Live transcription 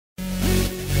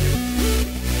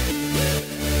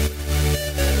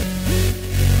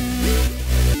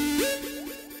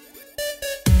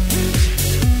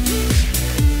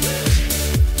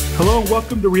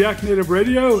welcome to React Native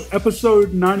Radio,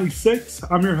 episode 96.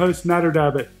 I'm your host, Nader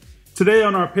Dabbit. Today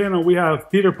on our panel, we have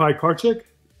Peter Pikarczyk.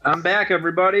 I'm back,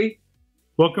 everybody.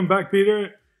 Welcome back,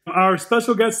 Peter. Our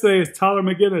special guest today is Tyler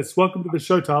Mcginnis. Welcome to the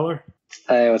show, Tyler.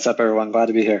 Hey, what's up, everyone? Glad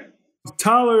to be here.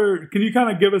 Tyler, can you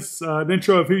kind of give us an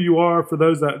intro of who you are for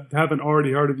those that haven't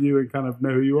already heard of you and kind of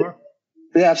know who you are?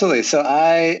 Yeah, absolutely. So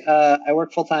I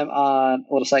work full-time on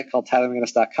a little site called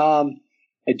tylermcginnis.com.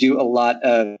 I do a lot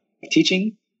of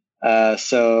teaching.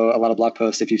 So a lot of blog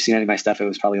posts. If you've seen any of my stuff, it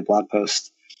was probably a blog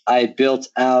post. I built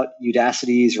out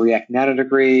Udacity's React Native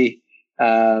degree.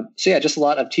 So yeah, just a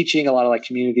lot of teaching, a lot of like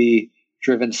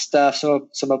community-driven stuff,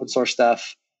 some open source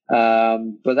stuff.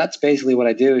 But that's basically what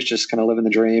I do, is just kind of living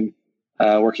the dream,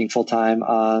 working full-time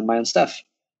on my own stuff.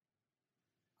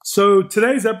 So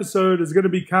today's episode is going to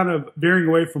be kind of veering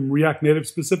away from React Native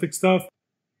specific stuff.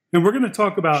 And we're going to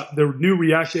talk about the new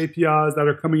React APIs that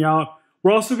are coming out.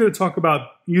 We're also going to talk about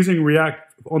using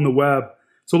React on the web.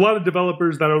 So a lot of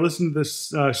developers that are listening to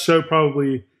this show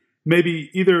probably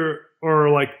maybe either are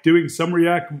like doing some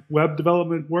React web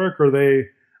development work, or they've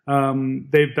done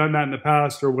that in the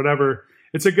past or whatever.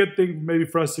 It's a good thing maybe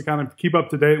for us to kind of keep up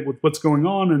to date with what's going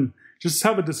on and just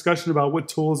have a discussion about what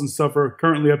tools and stuff are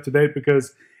currently up to date.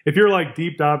 Because if you're like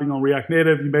deep diving on React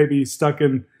Native, you may be stuck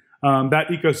in that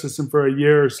ecosystem for a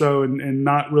year or so and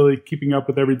not really keeping up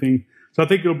with everything. So I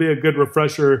think it'll be a good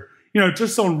refresher,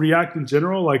 just on React in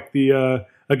general, like the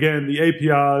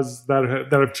APIs that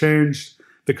have changed,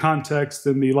 the context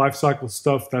and the lifecycle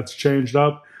stuff that's changed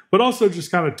up, but also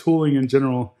just kind of tooling in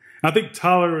general. And I think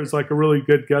Tyler is like a really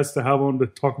good guest to have on to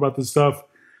talk about this stuff.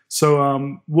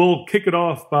 So we'll kick it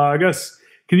off by, I guess,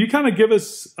 can you kind of give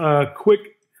us a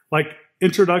quick like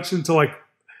introduction to like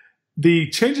the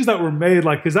changes that were made?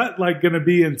 Like, is that like going to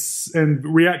be in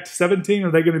React 17?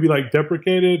 Are they going to be like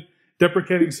deprecating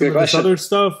some of this other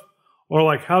stuff, or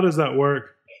like how does that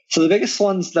work? So the biggest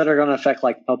ones that are going to affect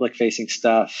like public facing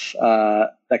stuff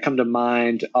that come to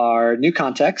mind are new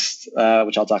context,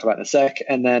 which I'll talk about in a sec,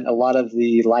 and then a lot of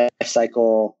the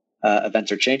lifecycle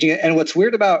events are changing. And what's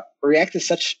weird about React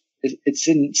is it's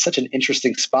in such an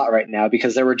interesting spot right now,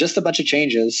 because there were just a bunch of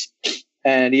changes,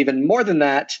 and even more than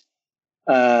that,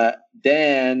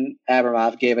 Dan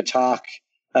Abramov gave a talk.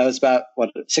 It was about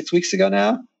 6 weeks ago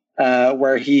now.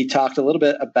 Where he talked a little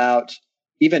bit about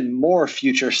even more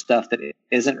future stuff that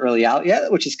isn't really out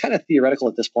yet, which is kind of theoretical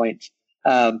at this point.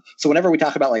 So whenever we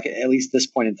talk about like, at least this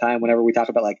point in time, whenever we talk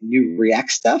about like new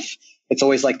React stuff, it's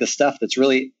always like the stuff that's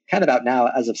really kind of out now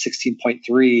as of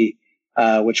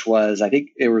 16.3, which was, I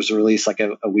think it was released like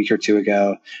a week or two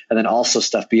ago. And then also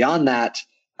stuff beyond that.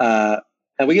 And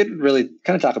we could really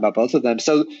kind of talk about both of them.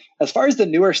 So as far as the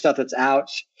newer stuff that's out,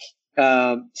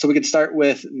 so we could start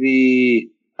with the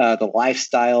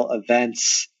lifestyle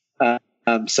events.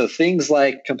 So things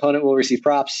like component will receive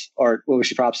props. All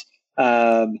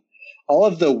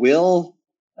of the will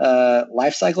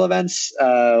lifecycle events,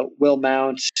 will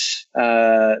mount,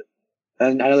 and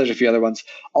I know there's a few other ones.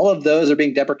 All of those are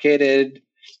being deprecated.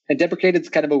 And deprecated is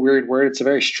kind of a weird word. It's a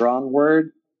very strong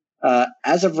word.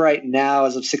 As of right now,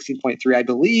 as of 16.3, I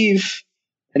believe,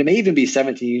 and it may even be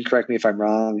 17. You can correct me if I'm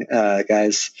wrong,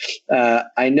 guys.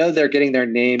 I know they're getting their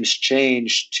names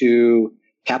changed to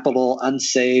capital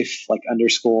unsafe, like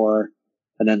underscore,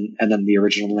 and then the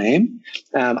original name.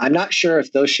 I'm not sure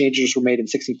if those changes were made in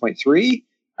 16.3.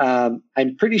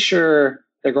 I'm pretty sure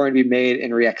they're going to be made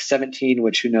in React 17,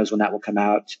 which who knows when that will come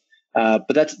out. But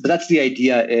that's the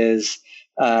idea. Is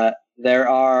there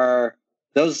are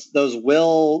those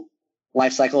will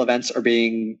lifecycle events are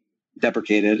being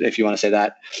deprecated, if you want to say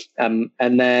that. And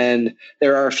then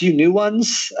there are a few new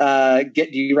ones.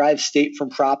 Get derived state from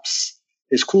props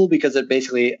is cool because it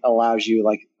basically allows you,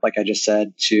 like I just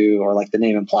said, or like the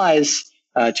name implies,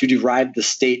 to derive the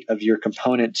state of your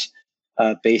component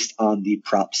based on the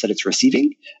props that it's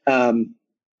receiving. And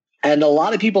a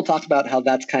lot of people talk about how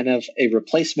that's kind of a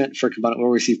replacement for component will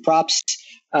receive props.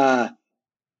 To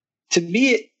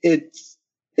me,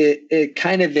 it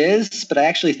kind of is, but I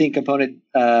actually think component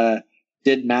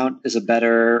did mount is a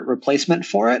better replacement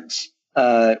for it.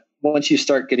 Once you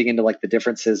start getting into like the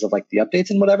differences of like the updates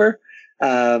and whatever.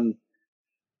 So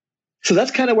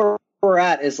that's kind of where we're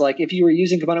at, is like, if you were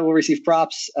using component will receive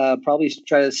props, probably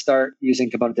try to start using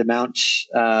component did mount.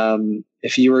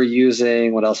 If you were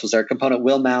using, what else was there? Component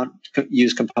will mount,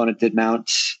 use component did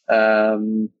mount.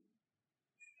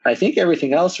 I think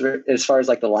everything else, as far as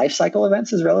like the lifecycle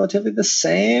events, is relatively the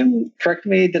same. Correct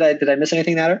me. Did I miss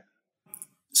anything, Nader?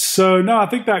 So no, I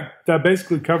think that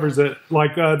basically covers it.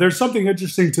 Like, there's something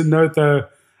interesting to note though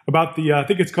about the I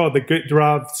think it's called the get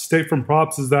derived state from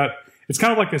props, is that it's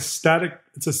kind of like a static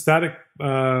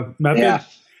method. Yeah.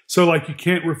 So like you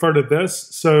can't refer to this.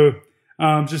 So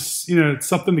just, it's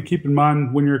something to keep in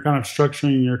mind when you're kind of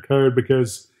structuring your code,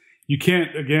 because you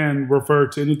can't, again, refer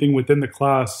to anything within the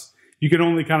class. You can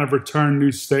only kind of return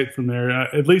new state from there,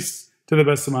 at least to the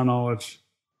best of my knowledge.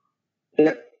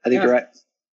 Yeah, I think you're right.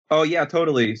 Oh, yeah,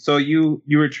 totally. So you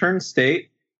return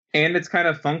state, and it's kind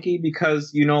of funky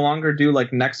because you no longer do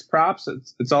like next props.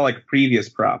 It's all like previous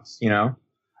props,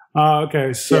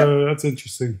 Okay, so that's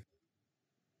interesting.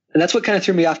 And that's what kind of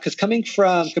threw me off, because coming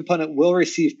from component will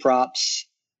receive props,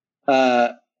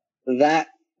 that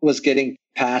was getting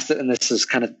past it, and this is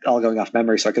kind of all going off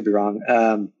memory, so I could be wrong.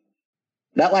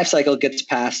 That lifecycle gets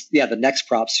past, the next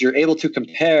props. So you're able to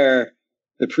compare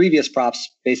the previous props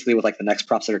basically with like the next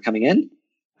props that are coming in.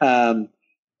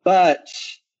 But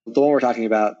the one we're talking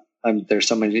about, there's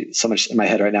so much in my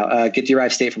head right now. Get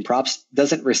derived state from props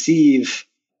doesn't receive,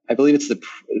 I believe it's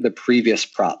the previous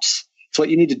props. So what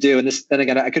you need to do, and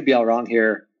again, I could be all wrong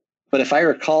here, but if I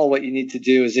recall, what you need to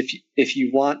do is if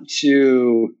you want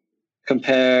to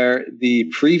compare the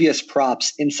previous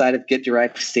props inside of get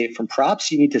derived state from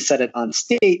props, you need to set it on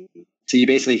state. So you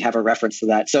basically have a reference to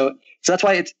that. So that's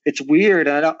why it's weird.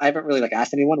 And I haven't really like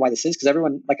asked anyone why this is, because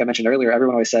everyone, like I mentioned earlier,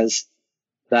 everyone always says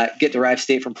that get derived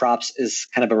state from props is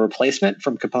kind of a replacement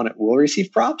from component will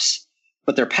receive props,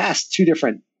 but they're past two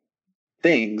different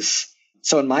things.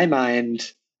 So in my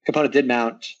mind, component did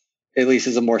mount at least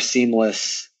is a more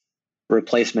seamless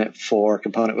replacement for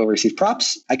component will receive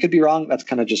props. I could be wrong. That's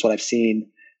kind of just what I've seen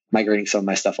migrating some of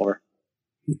my stuff over.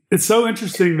 It's so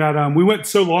interesting that we went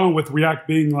so long with React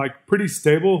being like pretty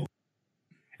stable,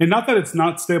 and not that it's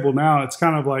not stable now. It's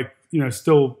kind of like,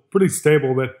 still pretty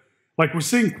stable, but like we're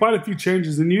seeing quite a few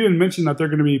changes. And you didn't mention that they're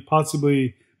going to be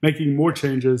possibly making more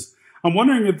changes. I'm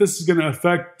wondering if this is going to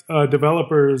affect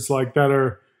developers like that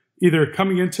are either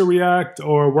coming into React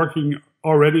or working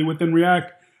already within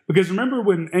React. Because remember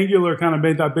when Angular kind of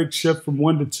made that big shift from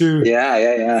 1 to 2?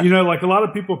 Yeah. Like a lot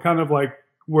of people kind of like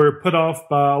were put off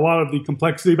by a lot of the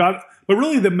complexity about it. But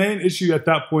really the main issue at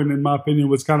that point, in my opinion,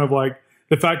 was kind of like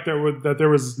the fact that there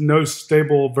was no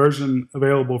stable version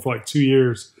available for like 2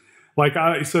 years.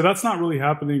 So that's not really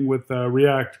happening with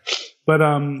React. But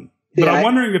I'm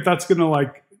wondering if that's going to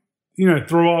like,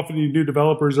 throw off any new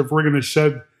developers, if we're going to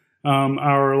shed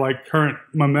our like current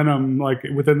momentum like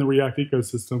within the React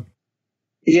ecosystem.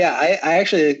 Yeah, I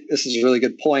actually, this is a really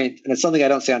good point. And it's something I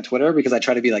don't say on Twitter because I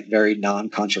try to be like very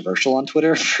non-controversial on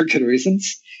Twitter for good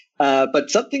reasons. But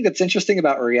something that's interesting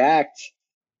about React,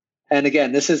 and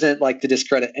again, this isn't like to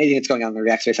discredit anything that's going on in the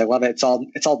React space. I love it. It's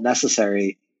all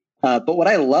necessary. But what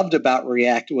I loved about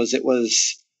React was it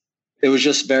was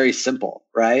just very simple,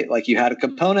 right? Like you had a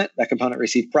component, that component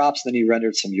received props, then you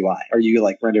rendered some UI, or you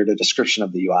like rendered a description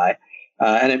of the UI.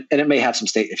 And it may have some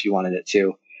state if you wanted it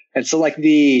to. And so like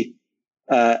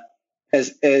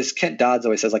as Kent Dodds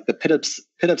always says, like the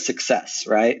pit of success,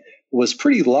 right, was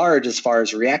pretty large as far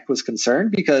as React was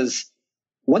concerned, because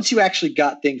once you actually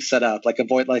got things set up, like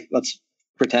let's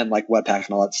pretend like Webpack and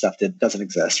all that stuff doesn't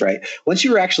exist, right? Once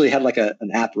you actually had like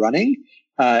an app running,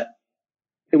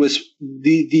 it was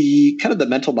the kind of the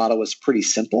mental model was pretty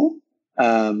simple.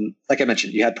 Like I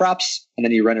mentioned, you had props and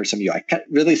then you render some UI,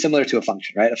 really similar to a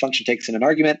function, right? A function takes in an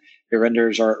argument, it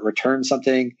renders or it returns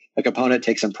something. A component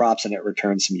takes in props and it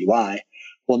returns some UI.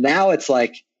 Well, now it's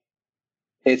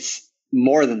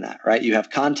more than that, right? You have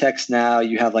context now,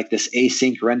 you have like this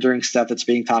async rendering stuff that's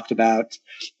being talked about.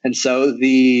 And so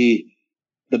the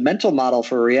mental model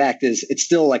for React it's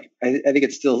still like, I think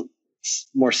it's still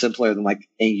more simpler than like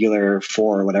Angular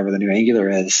 4 or whatever the new Angular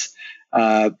is.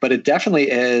 But it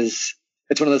definitely is.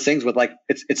 It's one of those things with like,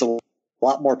 it's a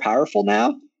lot more powerful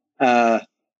now.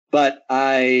 But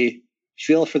I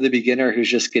feel for the beginner who's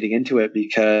just getting into it,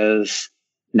 because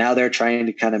now they're trying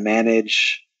to kind of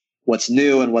manage what's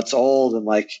new and what's old, and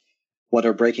like what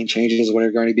are breaking changes, what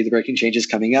are going to be the breaking changes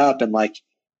coming up. And like,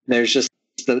 there's just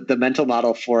the mental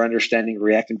model for understanding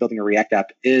React and building a React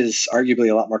app is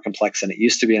arguably a lot more complex than it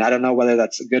used to be. And I don't know whether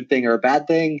that's a good thing or a bad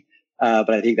thing, but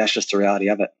I think that's just the reality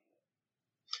of it.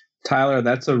 Tyler,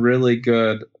 that's a really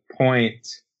good point,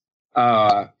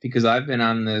 because I've been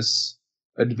on this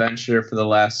adventure for the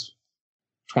last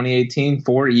 2018,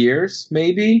 4 years,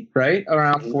 maybe, right?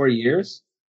 Around 4 years.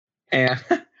 And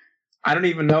I don't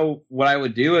even know what I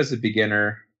would do as a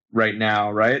beginner right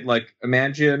now, right? Like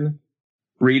imagine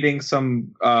reading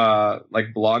some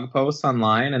like blog posts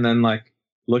online and then like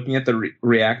looking at the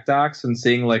React docs and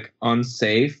seeing like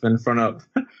unsafe in front of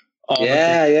all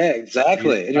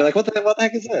exactly. And you're like, what the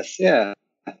heck is this? Yeah,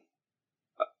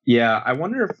 I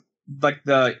wonder if like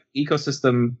the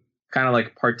ecosystem kind of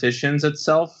like partitions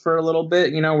itself for a little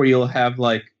bit, where you'll have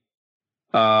like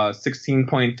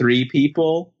 16.3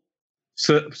 people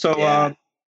So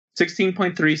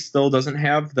 16.3 still doesn't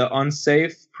have the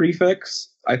unsafe prefix.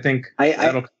 I think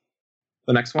that'll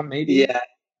the next one maybe. Yeah.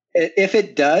 If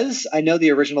it does, I know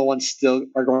the original ones still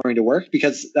are going to work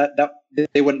because that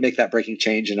they wouldn't make that breaking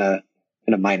change in a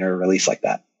minor release like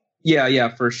that.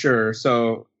 Yeah, for sure.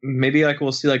 So maybe like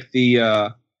we'll see like the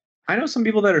I know some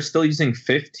people that are still using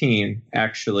 15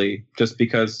 actually, just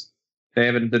because they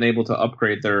haven't been able to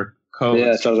upgrade their code.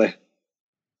 Yeah, totally.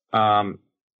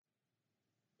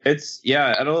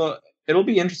 It'll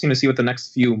be interesting to see what the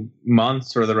next few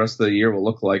months or the rest of the year will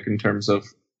look like in terms of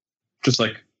just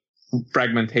like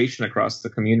fragmentation across the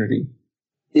community.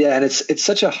 Yeah, and it's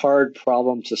such a hard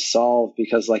problem to solve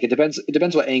because like it depends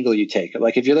what angle you take.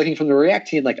 Like if you're looking from the React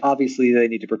team, like obviously they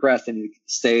need to progress, they need to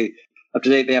stay up to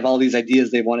date. They have all these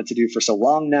ideas they wanted to do for so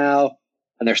long now,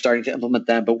 and they're starting to implement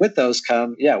them. But with those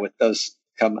come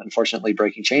unfortunately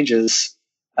breaking changes,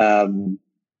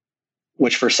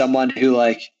 which for someone who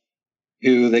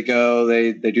they go,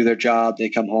 they do their job, they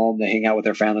come home, they hang out with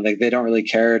their family. They don't really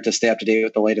care to stay up to date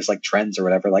with the latest like trends or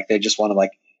whatever. Like they just want to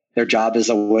like their job is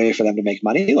a way for them to make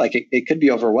money. Like it could be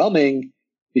overwhelming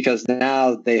because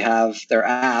now they have their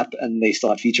app and they still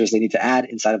have features they need to add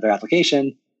inside of their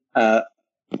application.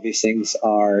 These things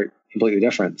are completely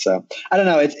different. So I don't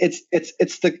know. It's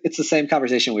the same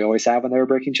conversation we always have when there are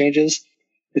breaking changes.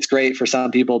 It's great for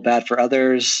some people, bad for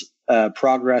others.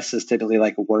 Progress is typically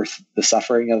like worth the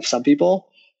suffering of some people.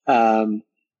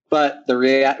 But the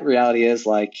reality is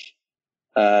like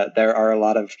there are a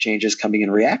lot of changes coming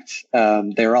in React.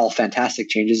 They're all fantastic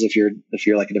changes if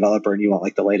you're like a developer and you want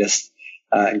like the latest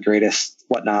and greatest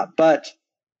whatnot. But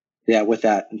yeah, with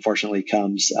that, unfortunately,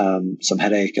 comes some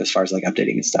headache as far as like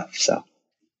updating and stuff. So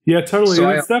yeah, totally. So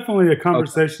it's definitely a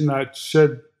conversation that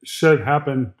should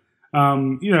happen.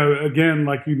 Again,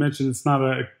 like you mentioned, it's not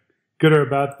a good or a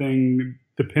bad thing.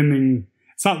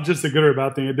 It's not just a good or a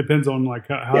bad thing. It depends on like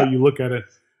how you look at it.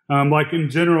 Like in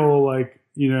general, like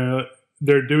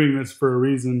they're doing this for a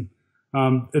reason.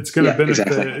 It's going to benefit.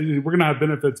 Exactly. We're going to have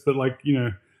benefits, but like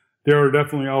there are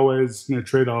definitely always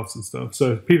trade-offs and stuff.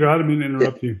 So Peter, I didn't mean to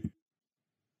interrupt you.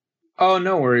 Oh,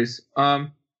 no worries. I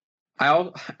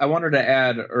wanted to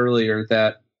add earlier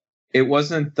that it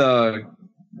wasn't the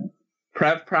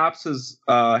prev props is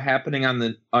happening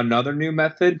on another new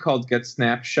method called get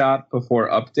snapshot before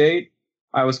update.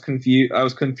 I was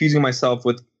confusing myself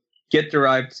with get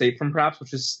derived state from props, which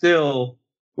still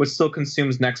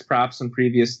consumes next props and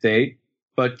previous state,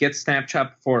 but get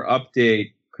snapshot before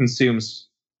update consumes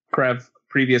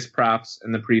previous props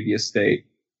in the previous state.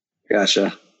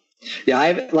 Gotcha.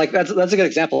 Yeah, that's a good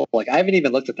example. Like I haven't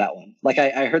even looked at that one. Like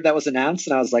I heard that was announced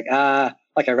and I was like,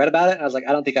 like I read about it and I was like,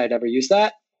 I don't think I'd ever use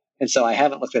that. And so I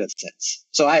haven't looked at it since.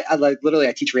 So I like literally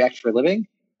I teach React for a living,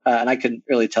 and I couldn't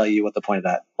really tell you what the point of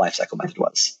that lifecycle method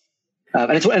was.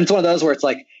 And it's one of those where it's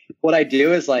like what I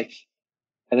do is like,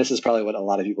 and this is probably what a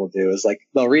lot of people do is like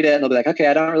they'll read it and they'll be like, okay,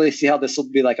 I don't really see how this will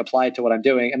be like applied to what I'm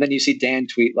doing. And then you see Dan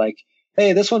tweet like,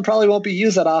 hey, this one probably won't be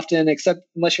used that often except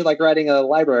unless you're like writing a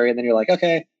library. And then you're like,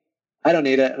 okay, I don't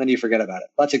need it. And then you forget about it.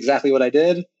 That's exactly what I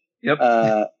did. Yep.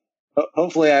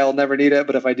 Hopefully I'll never need it,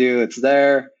 but if I do, it's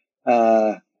there.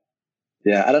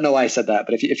 Yeah, I don't know why I said that,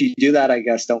 but if you do that, I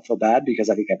guess don't feel bad because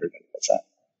I think everybody does that.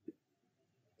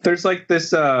 There's like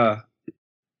this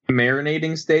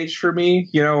marinating stage for me,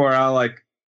 where I'll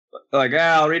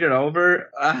I'll read it over.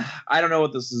 I don't know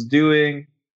what this is doing,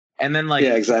 and then like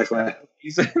yeah, exactly.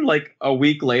 Like a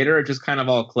week later, it just kind of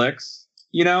all clicks,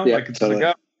 Yeah, like it's totally.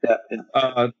 like,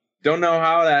 don't know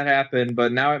how that happened,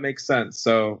 but now it makes sense.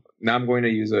 So now I'm going to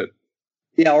use it.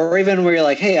 Yeah, or even where you're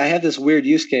like, hey, I have this weird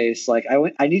use case. Like,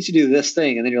 I need to do this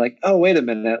thing. And then you're like, oh, wait a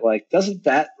minute. Like, doesn't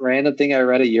that random thing I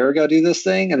read a year ago do this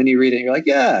thing? And then you read it and you're like,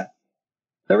 yeah,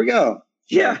 there we go.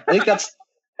 Yeah. I think that's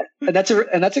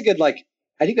a good, like,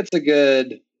 I think that's a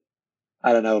good,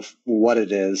 I don't know what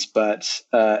it is, but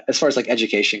as far as like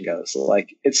education goes,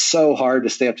 like it's so hard to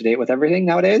stay up to date with everything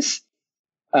nowadays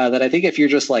that I think if you're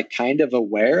just like kind of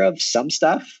aware of some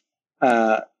stuff,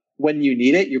 when you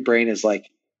need it, your brain is like,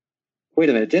 wait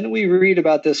a minute, didn't we read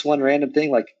about this one random thing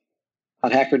like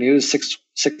on Hacker News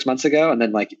six months ago? And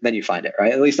then you find it,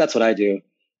 right? At least that's what I do.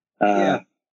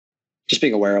 Just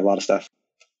being aware of a lot of stuff.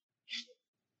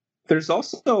 There's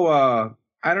also,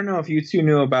 I don't know if you two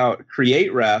knew about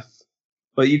create ref,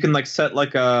 but you can like set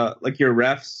like your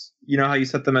refs, how you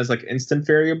set them as like instant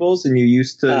variables and you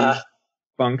used to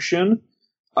function.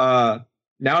 Now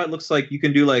it looks like you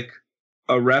can do like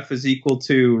a ref is equal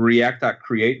to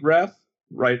react.createRef.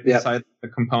 Right inside the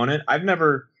component. I've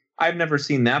never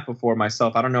seen that before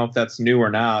myself. I don't know if that's new or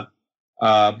not.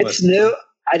 But it's new.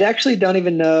 I actually don't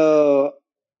even know.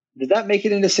 did that make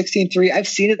it into 16.3? I've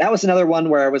seen it. That was another one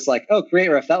where I was like, oh, create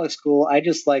ref, that looks cool. I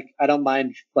don't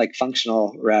mind like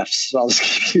functional refs, so I'll just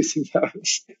keep using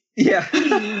those. Yeah.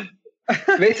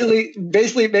 basically,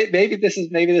 maybe this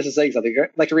is saying something.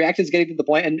 Like React is getting to the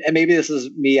point, and maybe this is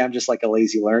me. I'm just like a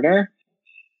lazy learner,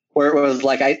 where it was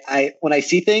like I when I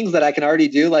see things that I can already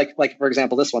do, like for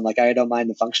example, this one, like I don't mind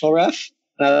the functional ref.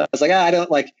 And I was like, I don't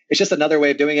like. It's just another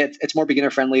way of doing it. It's more beginner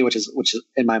friendly, which is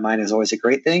in my mind is always a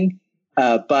great thing.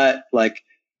 But like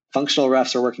functional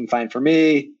refs are working fine for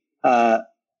me.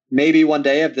 Maybe one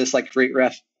day if this like create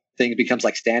ref thing becomes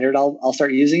like standard, I'll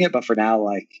start using it. But for now,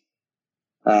 like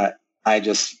I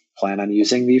just plan on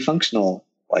using the functional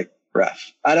like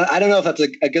ref. I don't know if that's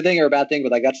a good thing or a bad thing,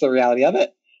 but like that's the reality of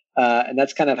it. And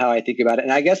that's kind of how I think about it.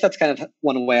 And I guess that's kind of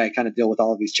one way I kind of deal with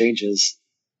all of these changes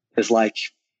is like,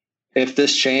 if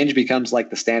this change becomes like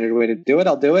the standard way to do it,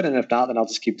 I'll do it. And if not, then I'll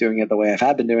just keep doing it the way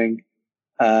I've been doing.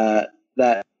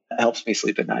 That helps me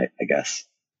sleep at night, I guess.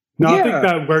 No, I think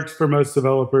that works for most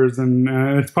developers. And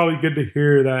it's probably good to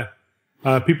hear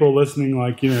that people listening,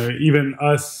 like, even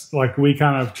us, like we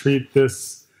kind of treat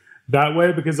this that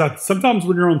way, because sometimes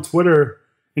when you're on Twitter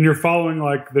and you're following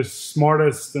like the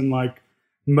smartest and like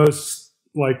most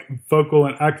like vocal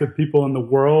and active people in the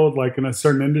world, like in a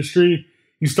certain industry,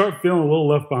 you start feeling a little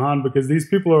left behind because these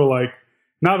people are like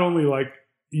not only like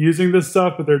using this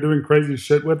stuff, but they're doing crazy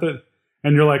shit with it.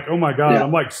 And you're like, oh my God,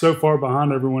 I'm like so far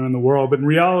behind everyone in the world. But in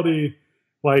reality,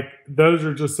 like those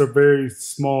are just a very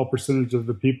small percentage of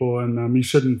the people. And you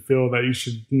shouldn't feel that you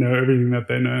should know everything that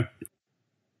they know.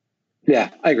 Yeah,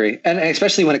 I agree. And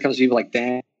especially when it comes to people like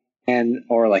Dan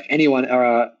or like anyone,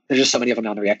 or there's just so many of them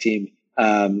on the React team.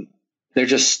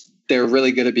 They're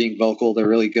really good at being vocal. They're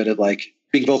really good at like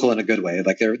being vocal in a good way.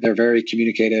 Like they're very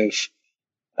communicative.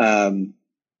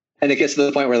 And it gets to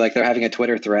the point where like they're having a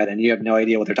Twitter thread and you have no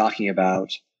idea what they're talking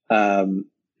about. And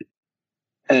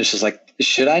it's just like,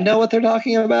 should I know what they're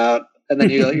talking about? And then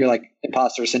you're like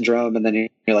imposter syndrome. And then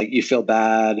you're like, you feel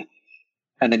bad.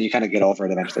 And then you kind of get over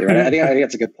it eventually. Right. I think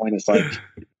that's a good point. It's like,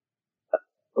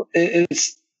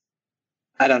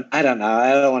 I don't know.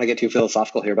 I don't want to get too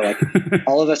philosophical here, but like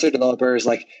all of us are developers.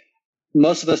 Like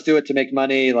most of us do it to make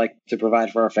money, like to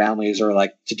provide for our families or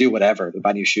like to do whatever, to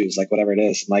buy new shoes, like whatever it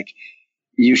is. And like,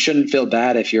 you shouldn't feel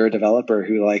bad if you're a developer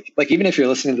who like even if you're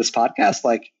listening to this podcast,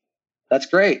 like that's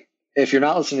great. If you're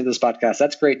not listening to this podcast,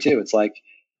 that's great too. It's like,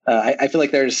 I feel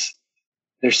like there's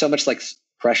so much like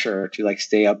pressure to like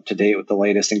stay up to date with the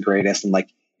latest and greatest and like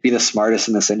be the smartest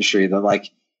in this industry that like,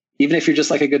 even if you're just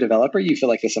like a good developer, you feel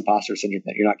like this imposter syndrome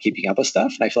that you're not keeping up with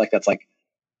stuff. And I feel like that's like,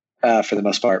 for the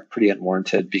most part, pretty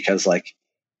unwarranted because like,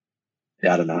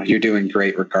 I don't know, you're doing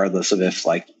great regardless of if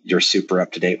like you're super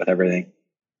up to date with everything.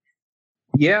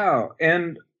 Yeah.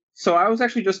 And so I was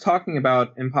actually just talking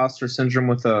about imposter syndrome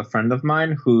with a friend of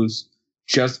mine who's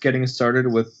just getting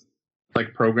started with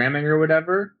like programming or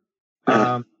whatever.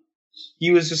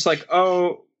 He was just like,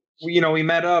 oh, we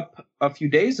met up a few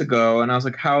days ago. And I was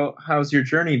like, how's your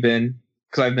journey been?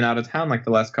 Because I've been out of town like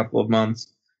the last couple of months.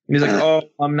 And he's like, oh,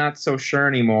 I'm not so sure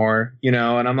anymore, and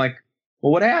I'm like,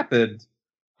 well, what happened?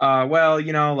 Well,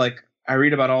 like I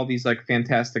read about all these like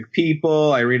fantastic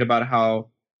people. I read about how,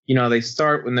 they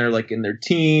start when they're like in their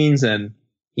teens and,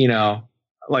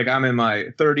 like I'm in my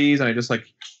 30s and I just like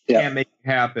can't make it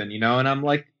happen, and I'm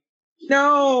like,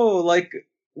 no, like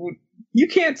you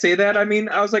can't say that. I mean,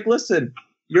 I was like, listen,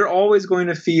 you're always going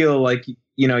to feel like,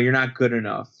 you're not good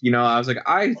enough. I was like,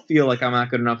 I feel like I'm not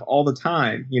good enough all the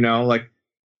time, like,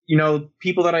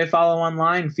 people that I follow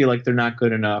online feel like they're not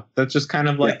good enough. That's just kind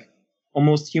of like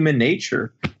almost human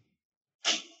nature.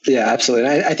 Yeah, absolutely.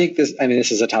 And I think this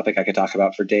is a topic I could talk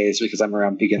about for days because I'm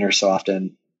around beginners so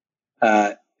often.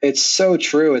 It's so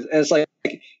true. It's like,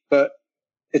 but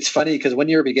it's funny because when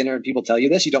you're a beginner and people tell you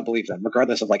this, you don't believe them,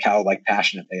 regardless of like how like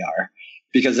passionate they are,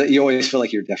 because you always feel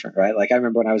like you're different, right? Like I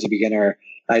remember when I was a beginner,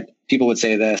 people would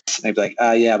say this, and I'd be like,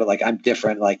 yeah, but like I'm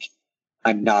different. Like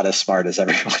I'm not as smart as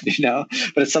everyone,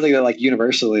 But it's something that like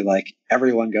universally, like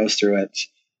everyone goes through it.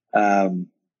 And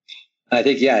I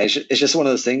think, it's just one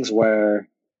of those things where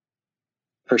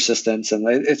persistence and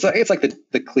it's like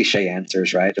the cliche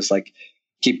answers, right? Just like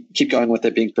keep going with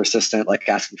it, being persistent, like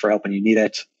asking for help when you need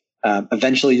it.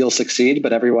 Eventually you'll succeed,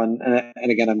 but everyone,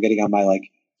 and again, I'm getting on my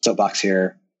like soapbox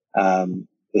here.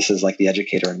 This is like the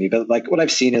educator in me, but like what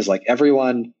I've seen is like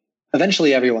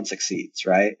eventually everyone succeeds,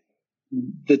 right?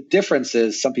 The difference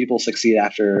is some people succeed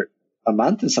after a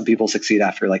month and some people succeed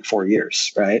after like 4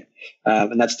 years, right?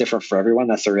 And that's different for everyone.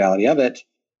 That's the reality of it.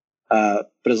 But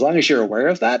as long as you're aware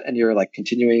of that and you're like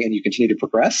continuing and you continue to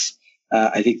progress,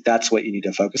 I think that's what you need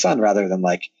to focus on rather than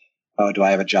like oh, do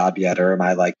I have a job yet? Or am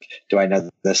I like, do I know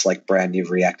this like brand new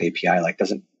React API? Like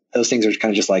those things are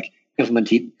kind of just like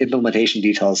implementation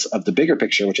details of the bigger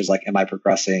picture, which is like, am I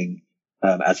progressing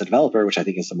as a developer, which I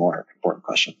think is the more important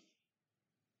question.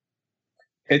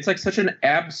 It's like such an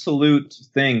absolute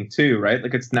thing too, right?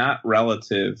 Like it's not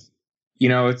relative.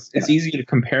 It's easy to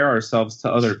compare ourselves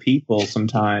to other people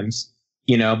sometimes,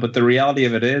 but the reality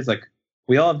of it is like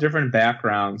we all have different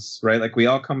backgrounds, right? Like we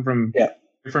all come from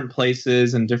different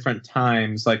places and different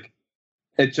times. Like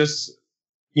it just,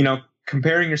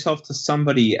 comparing yourself to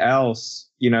somebody else,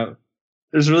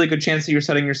 there's a really good chance that you're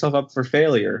setting yourself up for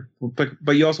failure,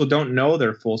 but you also don't know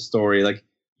their full story. Like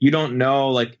you don't know,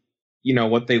 like,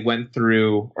 what they went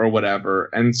through or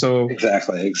whatever. And so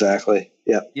exactly.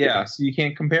 Yeah. Yeah. So you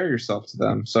can't compare yourself to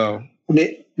them. So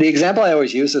the example I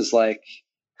always use is like,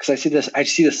 cause I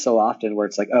see this so often where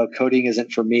it's like, oh, coding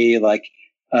isn't for me. Like,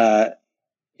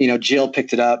 Jill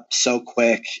picked it up so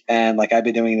quick and like, I've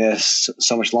been doing this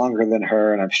so much longer than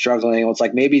her and I'm struggling. Well, it's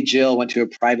like, maybe Jill went to a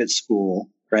private school,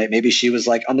 right? Maybe she was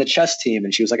like on the chess team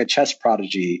and she was like a chess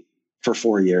prodigy for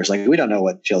 4 years. Like we don't know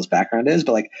what Jill's background is,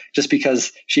 but like just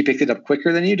because she picked it up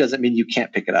quicker than you doesn't mean you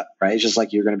can't pick it up, right? It's just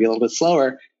like you're going to be a little bit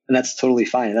slower, and that's totally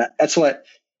fine. That's what,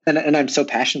 and I'm so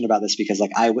passionate about this because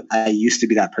like I used to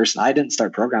be that person. I didn't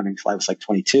start programming until I was like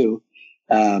 22,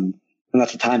 and at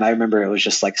the time I remember it was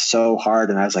just like so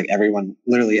hard, and I was like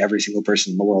literally every single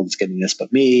person in the world is getting this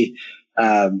but me.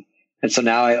 And so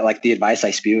now I like the advice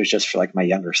I spew is just for like my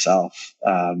younger self,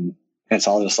 and it's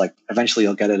all just like eventually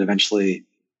you'll get it. Eventually.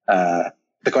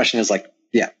 The question is like,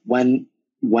 when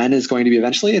is going to be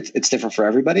eventually? It's different for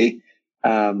everybody.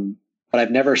 But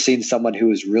I've never seen someone who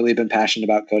has really been passionate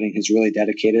about coding, who's really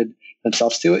dedicated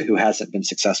themselves to it, who hasn't been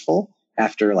successful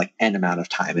after like N amount of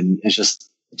time. And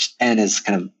N is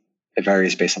kind of, it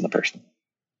varies based on the person.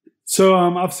 So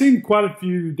I've seen quite a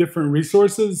few different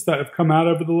resources that have come out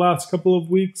over the last couple of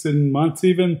weeks and months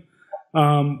even,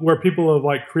 where people have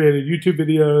like created YouTube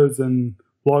videos and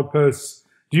blog posts.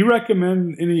 Do you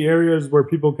recommend any areas where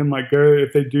people can like go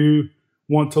if they do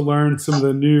want to learn some of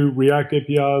the new React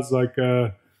APIs? Like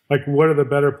what are the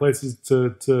better places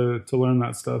to learn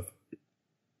that stuff?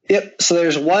 Yep. So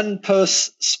there's one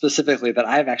post specifically that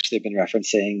I've actually been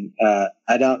referencing.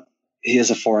 He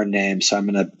has a foreign name, so I'm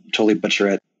going to totally butcher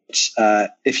it.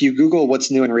 If you Google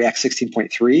what's new in React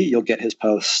 16.3, you'll get his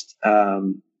post.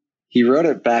 He wrote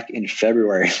it back in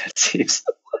February, it seems.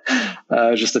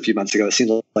 Just a few months ago. It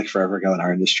seems like forever ago in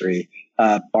our industry.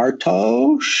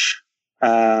 Bartosz,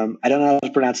 I don't know how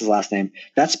to pronounce his last name.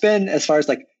 That's been, as far as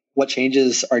like what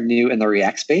changes are new in the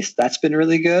React space, that's been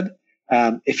really good.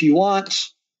 If you want,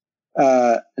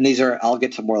 and I'll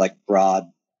get to more like broad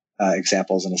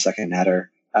examples in a second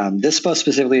header. This post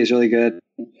specifically is really good.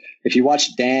 If you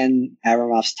watch Dan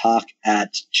Abramov's talk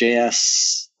at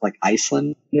JS like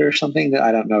Iceland or something,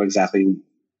 I don't know exactly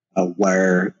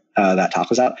where that talk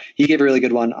was out. He gave a really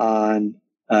good one on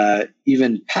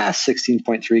even past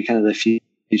 16.3, kind of the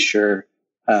future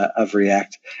of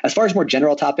React. As far as more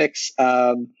general topics,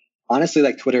 honestly,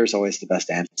 like Twitter is always the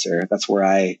best answer. That's where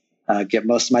I get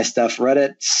most of my stuff.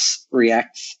 Reddit's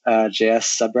React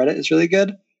JS subreddit is really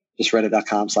good. Just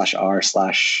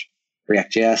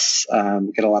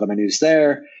reddit.com/r/ReactJS. Get a lot of my news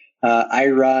there. I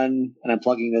run, and I'm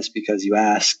plugging this because you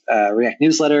asked, React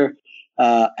newsletter.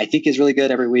 I think is really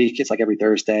good every week. It's like every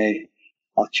Thursday.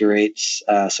 I'll curate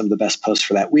some of the best posts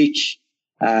for that week.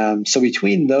 So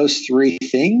between those three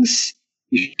things,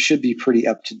 you should be pretty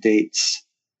up to date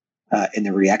in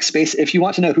the React space. If you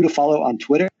want to know who to follow on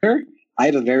Twitter, I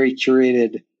have a very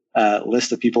curated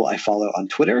list of people I follow on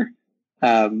Twitter.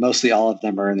 Mostly all of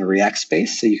them are in the React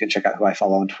space, so you can check out who I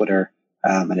follow on Twitter,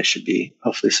 and it should be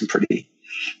hopefully some pretty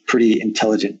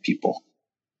intelligent people.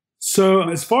 So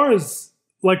as far as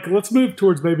like, let's move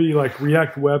towards maybe like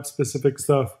React web specific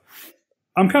stuff.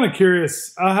 I'm kind of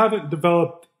curious. I haven't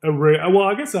developed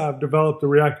I guess I've developed a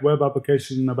React web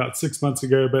application about 6 months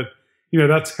ago, but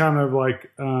that's kind of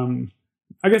like,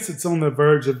 I guess it's on the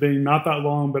verge of being not that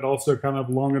long, but also kind of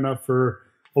long enough for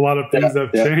a lot of things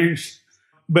that have changed.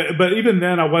 But even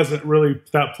then I wasn't really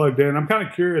that plugged in. I'm kind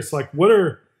of curious, like what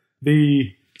are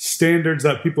the standards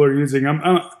that people are using?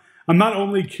 I'm not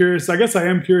only curious, I guess I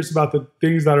am curious about the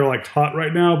things that are like hot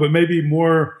right now, but maybe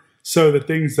more so the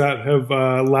things that have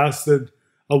lasted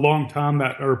a long time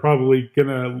that are probably going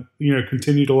to,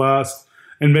 continue to last,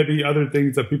 and maybe other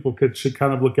things that people should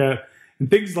kind of look at. And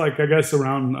things like, I guess,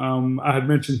 around, I had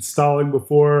mentioned styling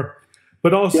before,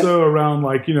 but also around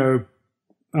like,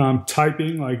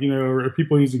 typing, like, are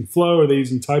people using Flow? Are they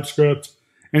using TypeScript?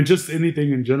 And just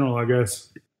anything in general, I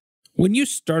guess. When you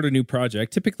start a new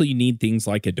project, typically you need things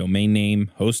like a domain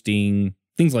name, hosting,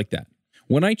 things like that.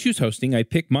 When I choose hosting, I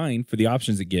pick mine for the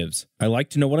options it gives. I like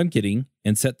to know what I'm getting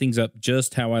and set things up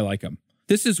just how I like them.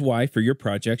 This is why, for your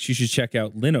projects, you should check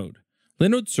out Linode.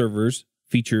 Linode servers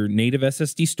feature native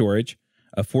SSD storage,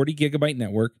 a 40 gigabyte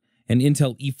network, and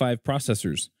Intel E5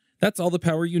 processors. That's all the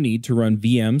power you need to run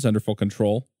VMs under full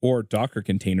control, or Docker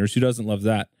containers, who doesn't love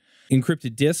that,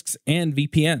 encrypted disks, and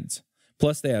VPNs.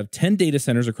 Plus, they have 10 data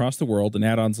centers across the world and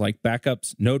add-ons like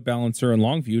backups, Node Balancer, and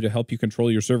Longview to help you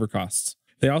control your server costs.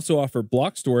 They also offer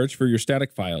block storage for your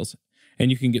static files, and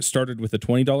you can get started with a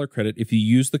 $20 credit if you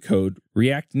use the code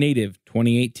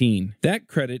ReactNative2018. That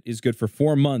credit is good for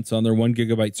 4 months on their 1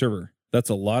 gigabyte server. That's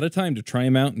a lot of time to try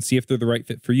them out and see if they're the right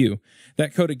fit for you.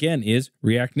 That code again is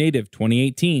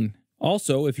ReactNative2018.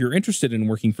 Also, if you're interested in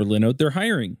working for Linode, they're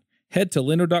hiring. Head to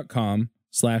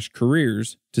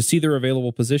linode.com/careers to see their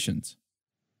available positions.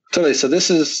 Totally. So this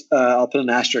is, I'll put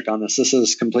an asterisk on this. This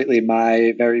is completely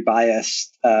my very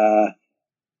biased,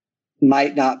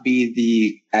 might not be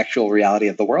the actual reality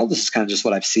of the world. This is kind of just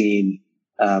what I've seen,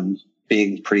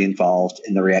 being pretty involved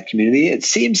in the React community. It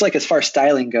seems like as far as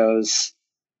styling goes,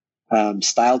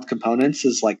 styled components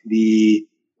is like the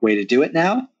way to do it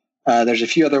now. There's a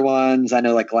few other ones. I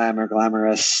know like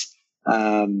Glamorous.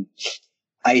 I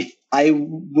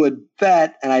would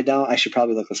bet, and I should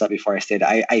probably look this up before I state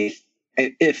it.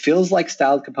 It feels like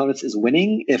styled components is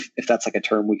winning, if that's like a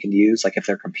term we can use, like if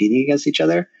they're competing against each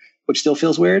other, which still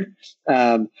feels weird.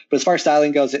 But as far as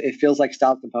styling goes, it feels like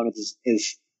styled components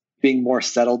is being more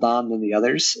settled on than the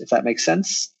others, if that makes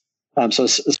sense. So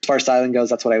as far as styling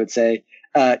goes, that's what I would say.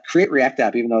 Create React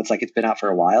App, even though it's like it's been out for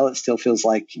a while, it still feels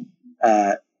like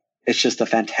it's just a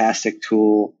fantastic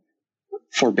tool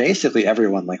for basically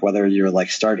everyone. Like whether you're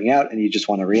like starting out and you just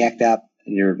want a React app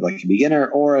and you're like a beginner,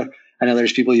 or I know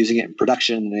there's people using it in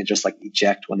production and they just like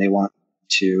eject when they want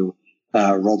to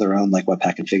roll their own like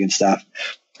Webpack config and stuff.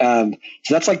 So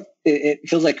that's like, it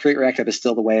feels like Create React App is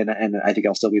still the way, and I think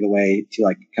it'll still be the way to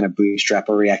like kind of bootstrap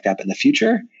a React app in the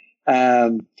future.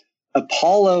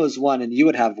 Apollo is one, and you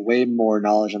would have way more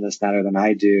knowledge on this matter than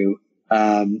I do.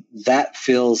 That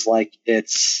feels like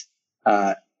it's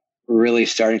really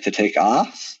starting to take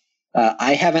off.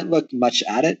 I haven't looked much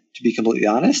at it, to be completely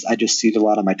honest. I just see it a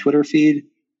lot on my Twitter feed.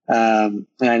 And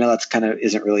I know that's kind of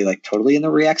isn't really like totally in the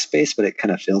React space, but it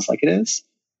kind of feels like it is.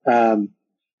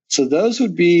 So those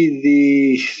would be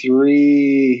the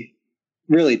three,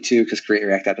 really two, because Create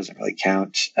React App doesn't really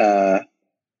count. The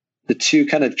two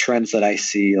kind of trends that I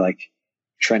see like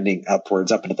trending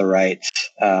upwards, up and to the right,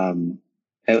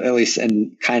 at least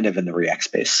in kind of in the React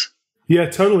space. Yeah,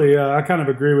 totally. I kind of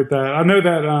agree with that. I know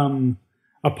that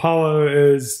Apollo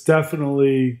is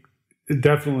definitely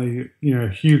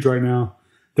huge right now.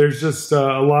 There's just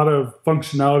a lot of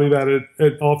functionality that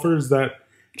it offers that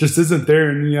just isn't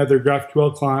there in any other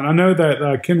GraphQL client. I know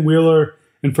that Ken Wheeler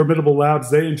and Formidable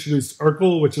Labs, they introduced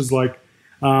Urkel, which is like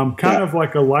kind of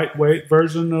like a lightweight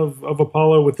version of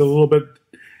Apollo with a little bit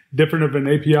different of an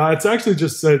API. It's actually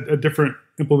just a different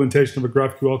implementation of a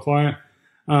GraphQL client.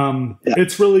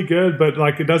 It's really good, but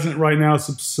like it doesn't right now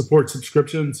support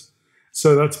subscriptions.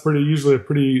 So that's usually a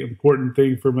pretty important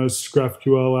thing for most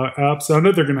GraphQL apps. I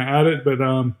know they're going to add it, but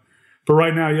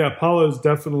right now, yeah, Apollo is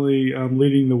definitely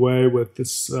leading the way with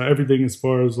this everything as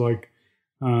far as like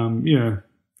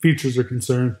features are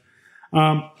concerned.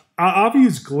 I've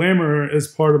used Glamour as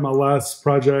part of my last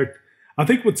project. I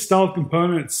think with styled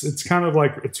components, it's kind of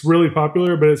like it's really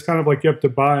popular, but it's kind of like you have to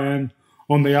buy in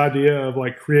on the idea of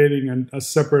like creating a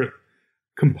separate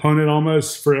component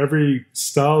almost for every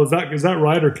style. Is that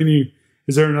right, or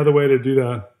is there another way to do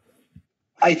that?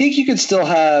 I think you can still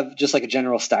have just like a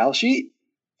general style sheet.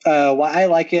 Why I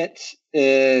like it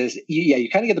is, you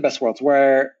kind of get the best worlds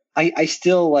where I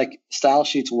still like style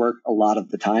sheets work a lot of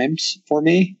the times for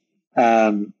me.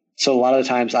 So a lot of the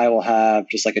times I will have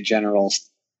just like a general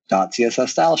 .css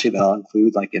style sheet that I'll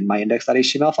include like in my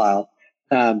index.html file.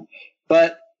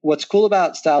 But what's cool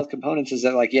about styled components is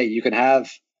that like, you can have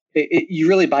it, you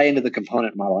really buy into the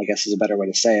component model, I guess is a better way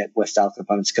to say it with styled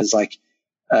components. Cause like,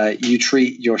 you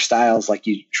treat your styles like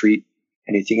you treat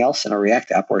anything else in a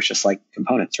React app where it's just like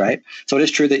components, right? So it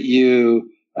is true that you're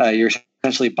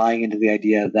essentially buying into the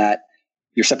idea that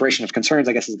your separation of concerns,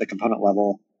 I guess, is at the component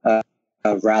level,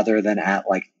 rather than at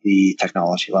like the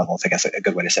technology level. It's, I guess, a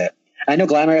good way to say it. I know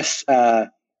Glamorous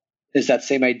is that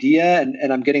same idea,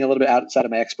 and I'm getting a little bit outside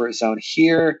of my expert zone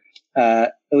here.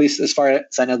 At least as far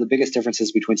as I know, the biggest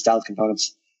differences between styled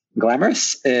components and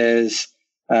Glamorous is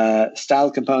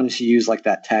styled components, you use like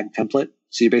that tag template.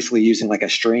 So you're basically using like a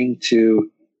string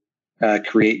to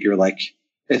create your like,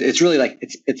 it's really like,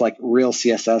 it's like real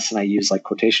CSS, and I use like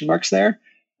quotation marks there.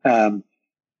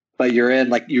 But you're in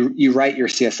like, you write your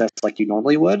CSS like you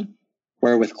normally would.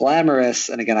 Where with Glamorous,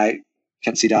 and again, I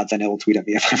can't see Dodds. I know will tweet at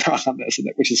me if I'm wrong on this,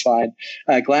 which is fine.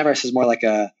 Glamorous is more like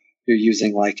you're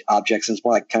using like objects, and it's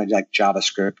more like kind of like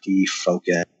JavaScript-y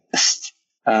focused.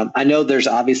 I know there's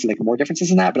obviously like more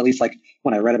differences in that, but at least like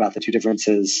when I read about the two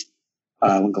differences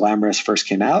when Glamorous first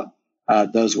came out,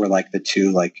 those were like the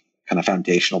two like kind of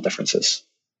foundational differences.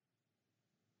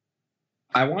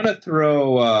 I want to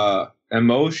throw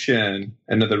Emotion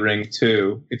into the ring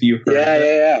too. If you heard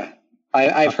yeah.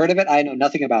 I've heard of it. I know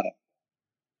nothing about it.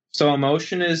 So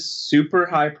Emotion is super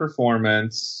high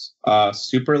performance,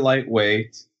 super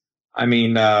lightweight. I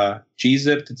mean,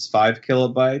 gzipped, it's 5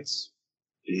 kilobytes.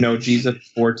 No, gzipped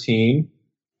 14.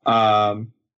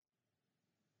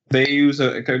 They use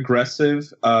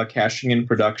aggressive caching in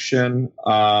production.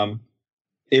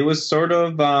 It was sort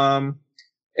of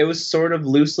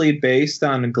loosely based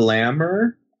on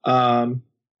Glamour, and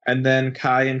then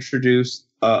Kai introduced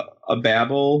a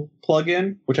Babel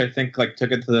plugin, which I think like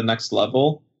took it to the next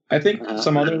level. I think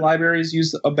some other libraries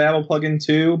use a Babel plugin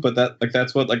too, but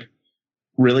that's what like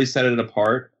really set it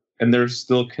apart. And they're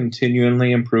still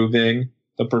continually improving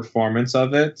the performance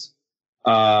of it.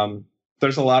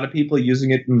 There's a lot of people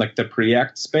using it in like the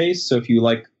Preact space. So if you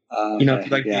like, if you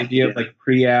like the idea of like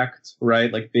Preact,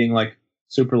 right? Like being like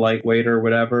super lightweight or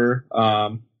whatever.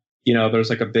 There's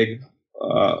like a big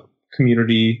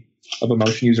community of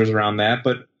Emotion users around that,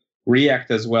 but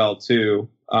React as well too.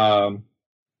 And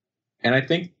I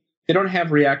think they don't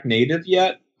have React Native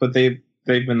yet, but they've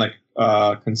been like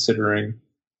considering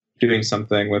doing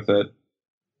something with it.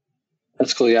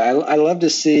 That's cool. Yeah, I love to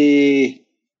see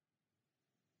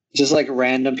just like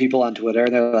random people on Twitter,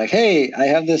 and they're like, "Hey, I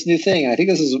have this new thing." And I think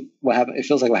this is what happened. It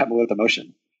feels like what happened with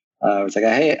Emotion. It's like,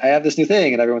 "Hey, I have this new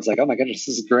thing," and everyone's like, "Oh my goodness,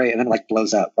 this is great!" And then it like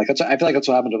blows up. Like I feel like that's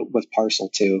what happened with Parcel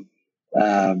too.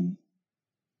 That's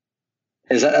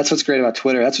what's great about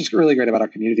Twitter. That's what's really great about our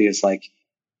community is like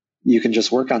you can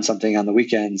just work on something on the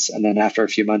weekends, and then after a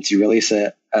few months you release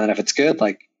it, and then if it's good,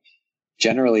 like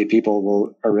generally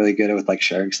people are really good with like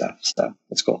sharing stuff. So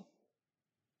that's cool.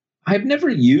 I've never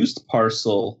used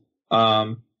Parcel.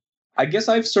 I guess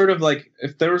I've sort of like,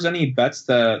 if there was any bets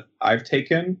that I've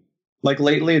taken like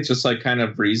lately, it's just like kind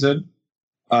of Reason.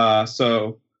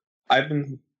 So I've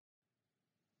been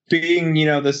being,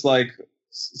 this like,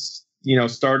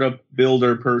 startup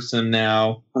builder person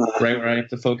now, right? Where I have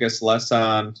to focus less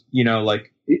on,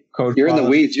 like code. You're in the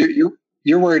weeds.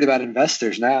 You're worried about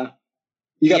investors now.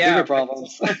 You got bigger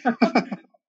problems.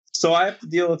 So I have to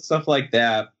deal with stuff like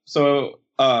that. So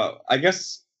I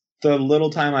guess the little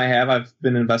time I have, I've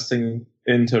been investing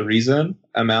into Reason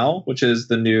ML, which is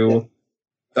the new,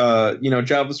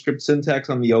 JavaScript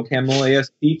syntax on the OCaml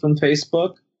ASP from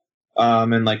Facebook,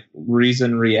 and like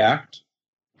Reason React,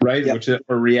 right? Yep. Which is,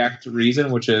 or React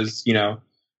Reason, which is React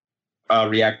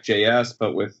JS,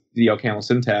 but with the OCaml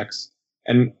syntax,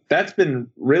 and that's been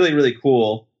really really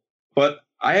cool. But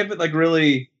I haven't like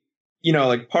really,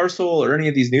 like Parcel or any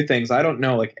of these new things. I don't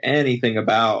know like anything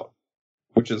about,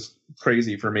 which is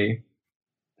crazy for me.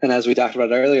 And as we talked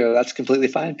about earlier, that's completely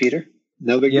fine, Peter.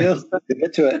 No big deal.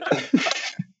 Get to it.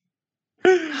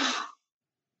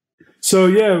 So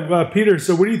Peter.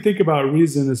 So what do you think about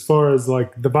Reason as far as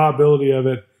like the viability of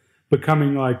it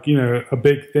becoming like a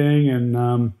big thing,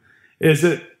 and is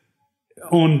it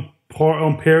on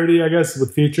parity, I guess,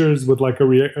 with features with like a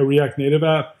React Native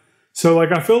app? So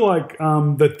like I feel like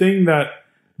the thing that,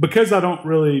 because I don't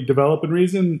really develop in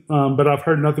Reason, but I've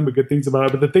heard nothing but good things about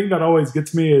it. But the thing that always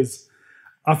gets me is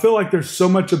I feel like there's so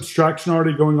much abstraction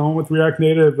already going on with React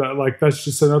Native that like that's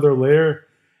just another layer.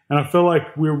 And I feel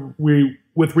like we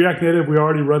with React Native we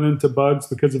already run into bugs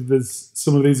because of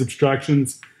some of these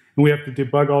abstractions, and we have to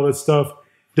debug all this stuff.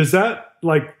 Is that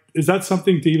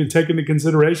something to even take into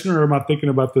consideration, or am I thinking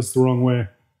about this the wrong way?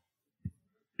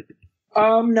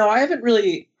 No, I haven't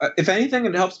really. If anything,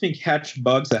 it helps me catch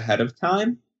bugs ahead of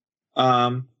time.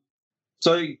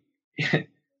 So,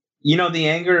 the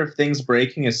anger of things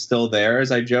breaking is still there,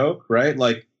 as I joke, right?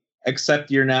 Like, except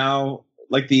you're now,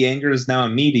 like, the anger is now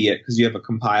immediate because you have a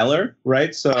compiler,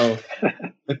 right? So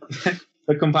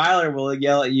the compiler will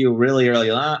yell at you really early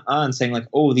on saying, like,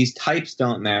 oh, these types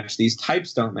don't match. These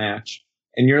types don't match.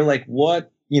 And you're like,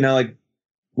 what?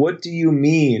 What do you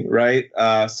mean, right?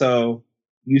 So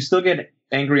you still get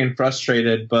angry and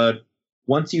frustrated, but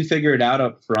once you figure it out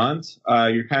up front,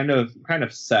 you're kind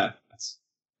of set.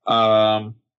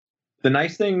 The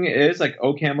nice thing is, like,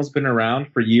 OCaml's been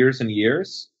around for years and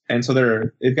years, and so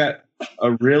they've got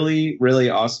a really, really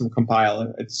awesome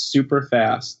compiler. It's super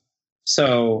fast.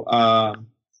 So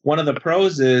one of the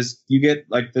pros is you get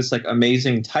like this like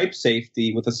amazing type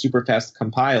safety with a super fast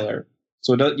compiler.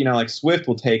 So it does, like Swift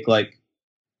will take like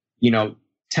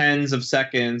tens of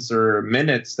seconds or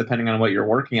minutes, depending on what you're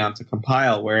working on, to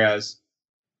compile. Whereas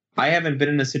I haven't been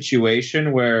in a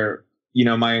situation where,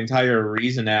 my entire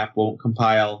Reason app won't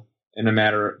compile in a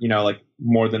matter, like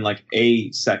more than like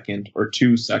a second or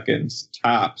 2 seconds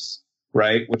tops,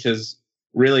 right? Which is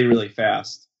really, really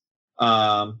fast.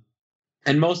 And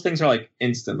most things are like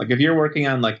instant. Like if you're working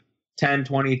on like 10,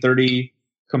 20, 30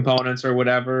 components or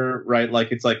whatever, right?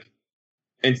 Like it's like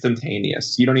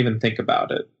instantaneous. You don't even think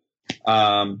about it.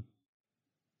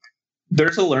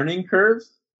 There's a learning curve,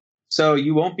 so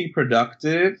you won't be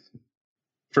productive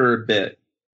for a bit.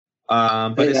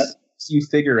 But as you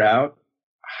figure out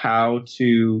how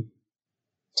to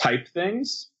type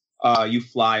things, you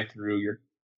fly through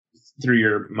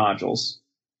your modules.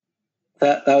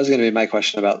 That was going to be my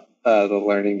question about the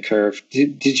learning curve.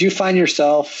 Did you find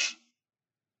yourself?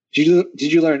 Did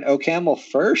you learn OCaml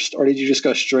first, or did you just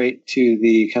go straight to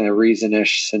the kind of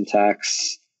Reason-ish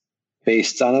syntax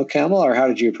based on OCaml, or how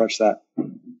did you approach that?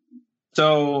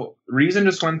 So Reason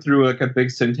just went through like a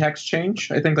big syntax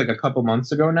change, I think like a couple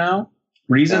months ago now.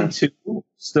 Reason 2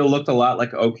 still looked a lot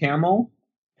like OCaml,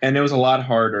 and it was a lot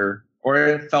harder, or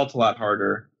it felt a lot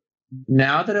harder.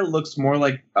 Now that it looks more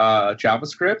like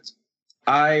JavaScript,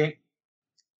 I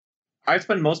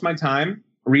spend most of my time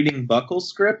reading Buckle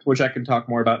script, which I can talk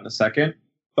more about in a second.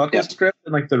 Buckle script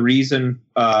and like the Reason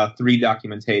 3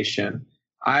 documentation.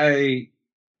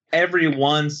 Every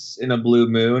once in a blue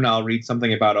moon, I'll read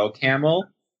something about OCaml,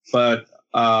 but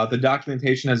the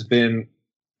documentation has been,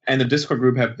 and the Discord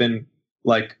group have been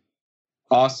like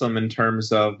awesome in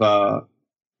terms of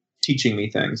teaching me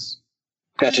things.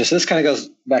 Gotcha. So this kind of goes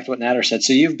back to what Nader said.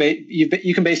 So you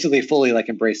can basically fully like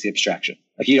embrace the abstraction.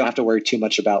 Like you don't have to worry too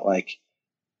much about like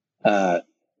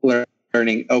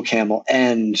learning OCaml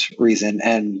and Reason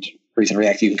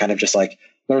React. You can kind of just like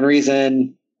learn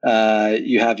Reason.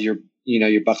 You have your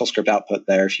Buckle script output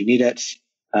there if you need it.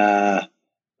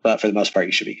 But for the most part,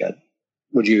 you should be good.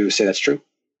 Would you say that's true?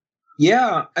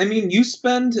 Yeah. I mean, you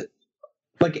spend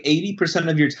like 80%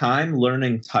 of your time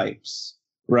learning types,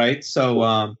 right?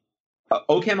 So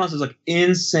OCaml is like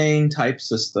insane type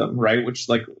system, right? Which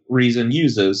like Reason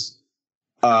uses.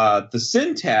 The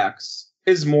syntax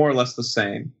is more or less the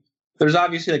same. There's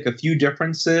obviously like a few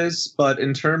differences, but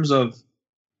in terms of,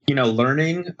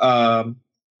 learning,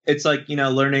 it's like,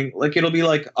 learning, like it'll be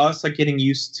like us like getting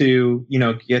used to,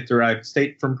 get derived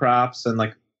state from props and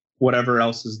like whatever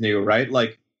else is new, right?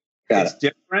 Like it's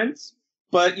different,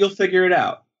 but you'll figure it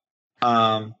out.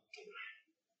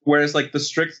 Whereas like the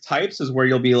strict types is where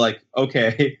you'll be like,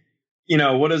 okay,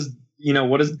 what does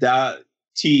that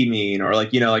T mean? Or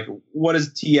like, like what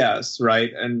is TS,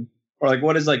 right? And, or like,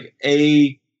 what is like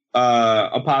a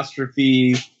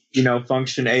apostrophe,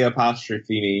 function a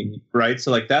apostrophe mean, right?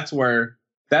 So like, that's where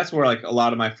like a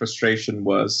lot of my frustration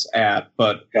was at,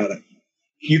 but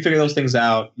you figure those things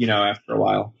out, after a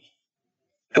while.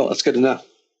 Cool. That's good to know.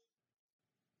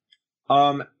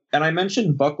 And I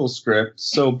mentioned Buckle script.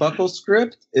 So Buckle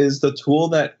script is the tool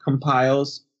that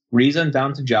compiles Reason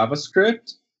down to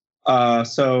JavaScript.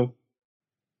 So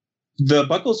the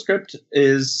Buckle script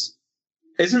isn't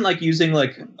like using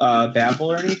like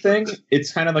Babel or anything.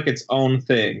 It's kind of like its own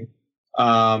thing.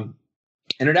 And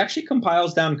it actually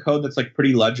compiles down code that's like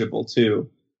pretty legible too,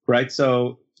 right?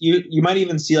 So you might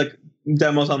even see like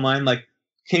demos online, like,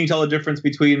 can you tell the difference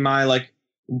between my like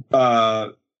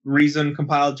Reason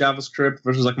compiled JavaScript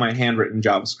versus like my handwritten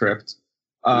JavaScript?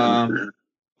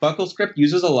 Buckle script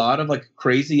uses a lot of like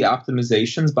crazy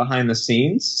optimizations behind the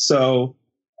scenes. So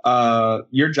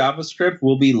your JavaScript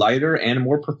will be lighter and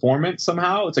more performant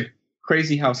somehow. It's like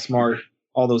crazy how smart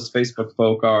all those Facebook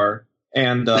folk are.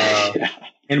 And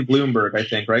and Bloomberg, I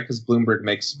think, right? Because Bloomberg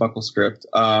makes Buckle script.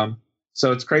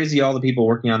 So it's crazy all the people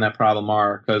working on that problem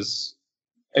are, because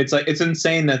it's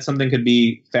insane that something could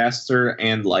be faster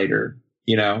and lighter.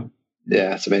 Yeah,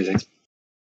 it's amazing.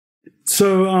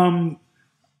 So,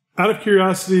 out of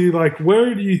curiosity, like,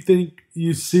 where do you think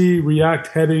you see React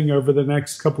heading over the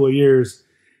next couple of years?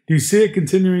 Do you see it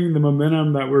continuing the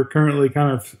momentum that we're currently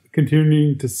kind of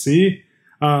continuing to see?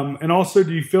 And also,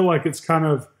 do you feel like it's kind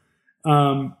of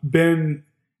been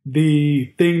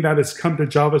the thing that has come to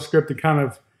JavaScript and kind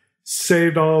of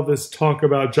saved all this talk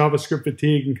about JavaScript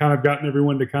fatigue and kind of gotten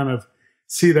everyone to kind of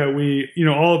see that we,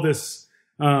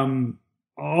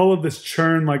 all of this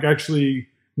churn like actually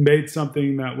made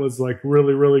something that was like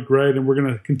really, really great, and we're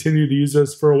going to continue to use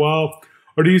this for a while?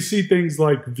 Or do you see things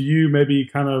like Vue maybe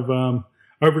kind of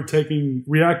overtaking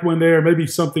React one day, or maybe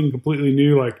something completely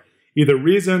new, like either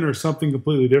Reason or something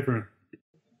completely different?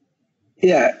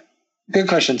 Yeah, good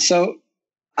question. So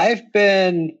I've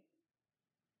been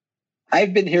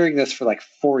hearing this for like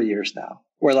 4 years now.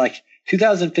 where like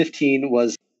 2015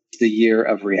 was the year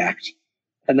of React.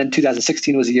 And then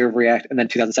 2016 was a year of React, and then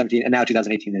 2017, and now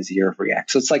 2018 is the year of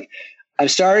React. So it's like I'm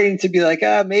starting to be like,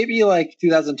 maybe like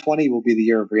 2020 will be the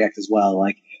year of React as well.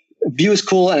 Like Vue is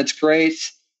cool and it's great,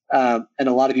 and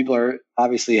a lot of people are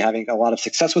obviously having a lot of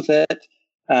success with it.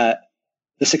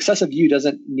 The success of Vue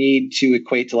doesn't need to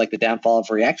equate to like the downfall of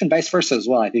React, and vice versa as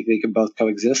well. I think they can both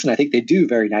coexist, and I think they do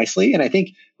very nicely. And I think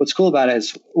what's cool about it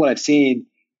is what I've seen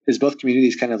is both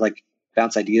communities kind of like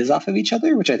bounce ideas off of each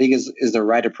other, which I think is the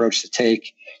right approach to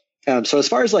take. So as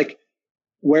far as like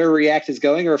where React is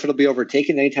going, or if it'll be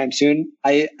overtaken anytime soon,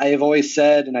 I have always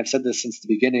said, and I've said this since the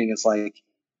beginning, is like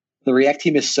the React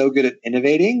team is so good at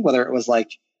innovating, whether it was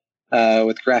like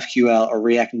with GraphQL or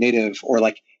React Native or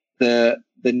like the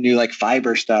new like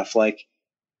Fiber stuff. Like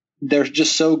they're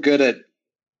just so good at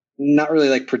not really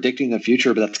like predicting the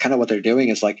future, but that's kind of what they're doing.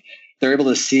 Is like they're able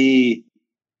to see.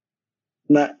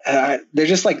 They're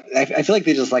just like I feel like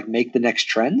they just like make the next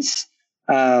trends.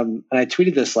 And I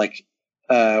tweeted this like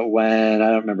when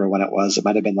I don't remember when it was. It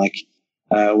might have been like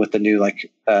with the new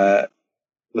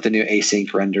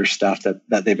async render stuff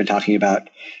that they've been talking about.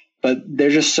 But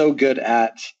they're just so good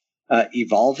at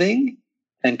evolving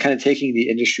and kind of taking the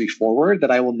industry forward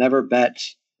that I will never bet.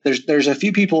 There's a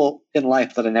few people in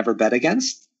life that I never bet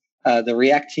against. The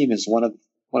React team is one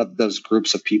of those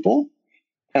groups of people.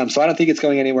 So I don't think it's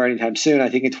going anywhere anytime soon. I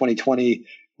think in 2020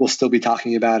 we'll still be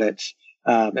talking about it.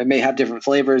 It may have different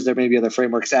flavors. There may be other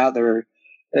frameworks out there.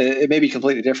 It may be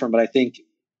completely different, but I think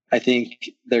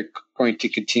they're going to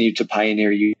continue to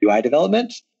pioneer UI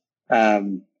development. At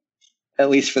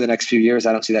least for the next few years,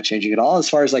 I don't see that changing at all. As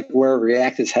far as like where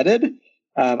React is headed,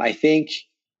 I think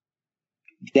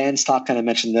Dan's talk kind of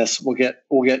mentioned this. We'll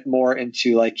get more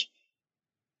into like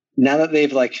now that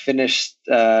they've like finished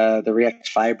the React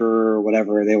Fiber or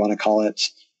whatever they want to call it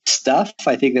stuff.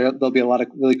 I think there'll be a lot of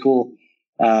really cool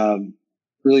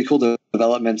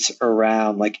developments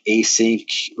around like async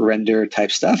render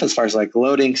type stuff, as far as like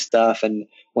loading stuff and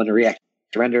when the React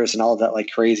renders and all of that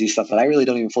like crazy stuff that I really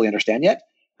don't even fully understand yet.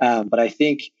 But I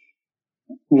think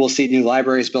we'll see new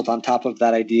libraries built on top of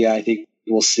that idea. I think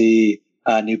we'll see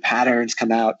new patterns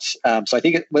come out. So I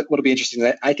think what'll be interesting,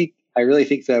 I really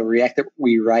think the React that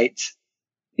we write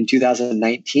in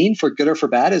 2019, for good or for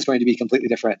bad, is going to be completely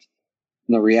different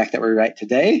than the React that we write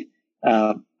today.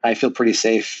 I feel pretty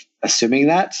safe assuming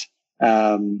that.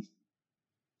 So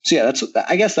yeah,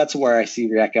 I guess that's where I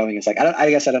see React going. It's like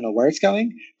I guess I don't know where it's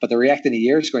going, but the React in a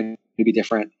year is going to be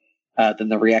different than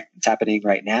the React that's happening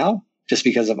right now, just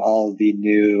because of all the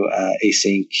new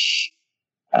async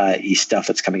stuff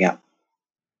that's coming out.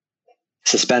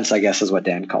 Suspense, I guess, is what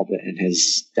Dan called it in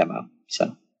his demo.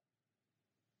 So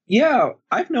yeah,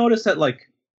 I've noticed that like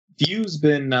Vue's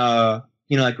been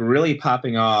like really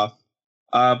popping off,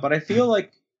 but I feel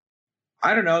like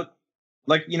I don't know,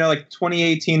 like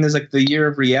 2018 is like the year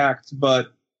of React,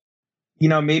 but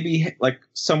maybe like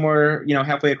somewhere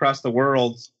halfway across the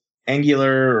world,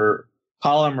 Angular or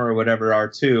Polymer or whatever are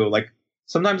too. Like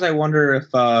sometimes I wonder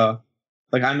if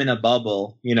like I'm in a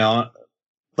bubble,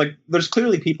 like there's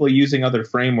clearly people using other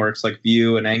frameworks like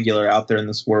Vue and Angular out there in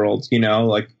this world,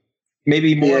 like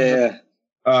maybe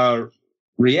more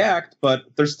React, but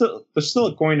they're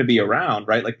still going to be around,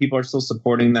 right? Like people are still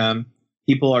supporting them.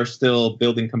 People are still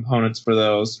building components for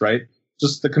those, right?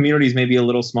 Just the community is maybe a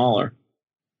little smaller.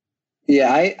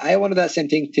 Yeah, I wanted that same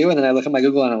thing too. And then I look at my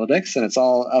Google Analytics and it's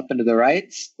all up and to the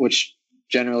right, which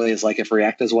generally is like if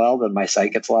React does well, then my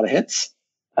site gets a lot of hits.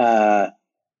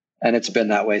 And it's been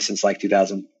that way since like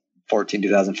 2014,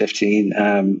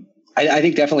 2015. I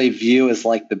think definitely Vue is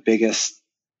like the biggest.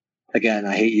 Again,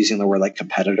 I hate using the word like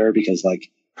competitor because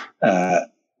like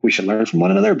we should learn from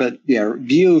one another. But yeah,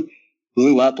 Vue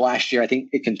blew up last year. I think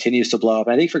it continues to blow up.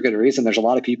 And I think for good reason. There's a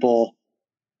lot of people,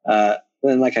 and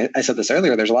like I said this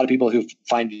earlier, there's a lot of people who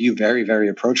find Vue very, very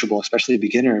approachable, especially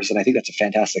beginners. And I think that's a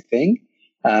fantastic thing.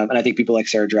 And I think people like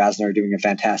Sarah Drasner are doing a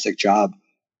fantastic job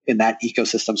in that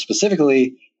ecosystem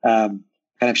specifically, kind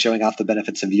of showing off the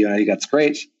benefits of Vue. And I think that's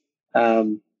great. I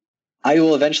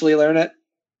will eventually learn it.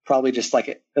 Probably just like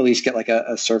at least get like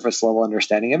a surface level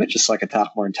understanding of it, just so I can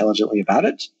talk more intelligently about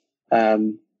it.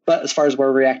 But as far as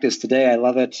where React is today, I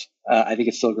love it. I think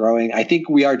it's still growing. I think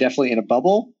we are definitely in a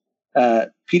bubble,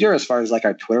 Peter, as far as like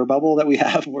our Twitter bubble that we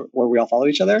have where we all follow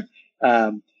each other.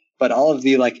 But all of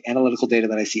the like analytical data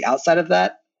that I see outside of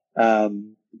that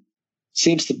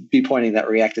seems to be pointing that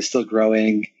React is still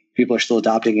growing. People are still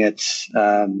adopting it.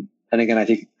 And again, I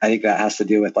think that has to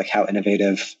do with like how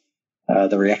innovative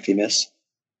the React team is.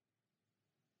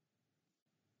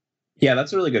 Yeah,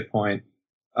 that's a really good point.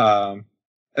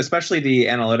 especially the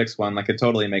analytics one, like it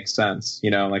totally makes sense.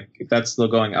 Like if that's still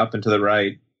going up and to the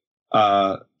right,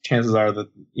 chances are that,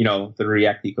 the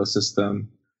React ecosystem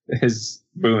is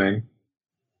booming.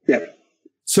 Yeah.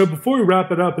 So before we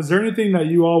wrap it up, is there anything that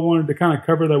you all wanted to kind of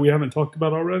cover that we haven't talked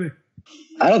about already?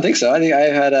 I don't think so. I think I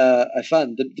had a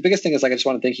fun. The biggest thing is I just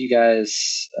want to thank you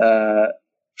guys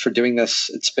for doing this.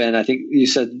 It's been, I think you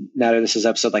said, Nader, this is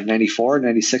episode like 94,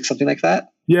 96, something like that.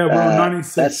 Yeah, we're on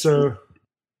 96.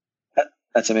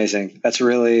 That's amazing. That's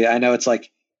really, I know it's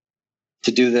like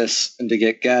to do this and to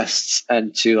get guests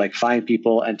and to like find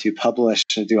people and to publish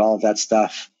and do all of that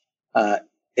stuff.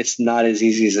 It's not as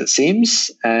easy as it seems.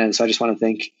 And so I just want to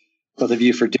thank both of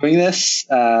you for doing this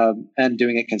and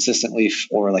doing it consistently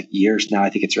for like years now. I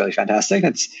think it's really fantastic.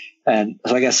 And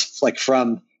so I guess like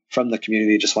from the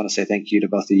community, just want to say thank you to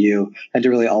both of you and to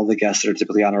really all the guests that are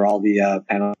typically on, or all the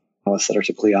panelists that are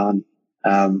typically on.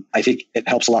 I think it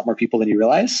helps a lot more people than you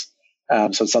realize. So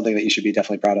it's something that you should be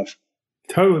definitely proud of.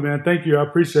 Totally, man. Thank you. I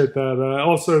appreciate that.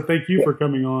 Also, thank you for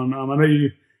coming on. I know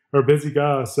you are a busy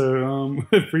guy, so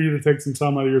for you to take some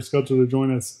time out of your schedule to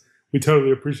join us, we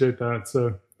totally appreciate that.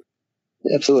 So,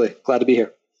 absolutely. Glad to be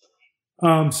here.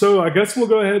 So I guess we'll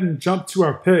go ahead and jump to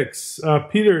our picks.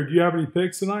 Peter, do you have any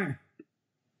picks tonight?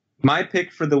 My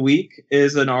pick for the week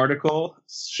is an article,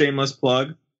 shameless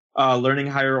plug, learning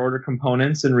higher order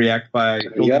components in React by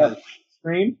building a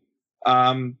screen.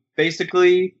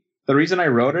 Basically, the reason I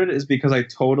wrote it is because I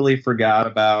totally forgot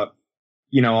about,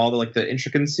 all the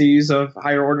intricacies of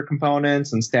higher order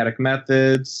components and static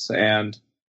methods and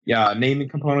naming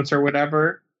components or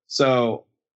whatever. So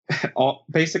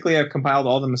basically I've compiled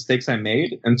all the mistakes I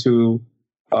made into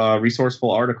a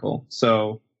resourceful article.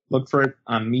 So look for it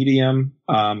on Medium.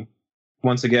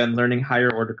 Once again, learning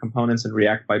higher order components in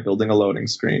React by building a loading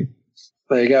screen.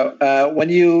 There you go. When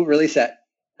you release that,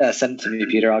 send it to me,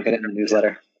 Peter. I'll get it in the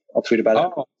newsletter. I'll tweet about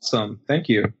it. Oh, awesome. Thank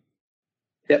you.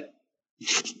 Yep.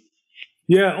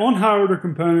 Yeah, on higher order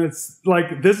components,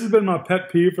 this has been my pet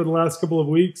peeve for the last couple of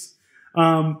weeks.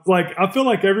 I feel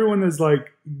like everyone has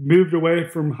moved away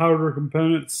from higher order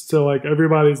components to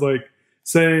everybody's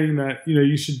saying that,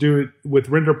 you should do it with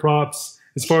render props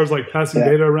as far as passing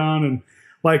data around. And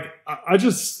I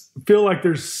just feel like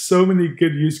there's so many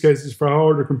good use cases for higher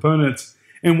order components.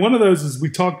 And one of those is we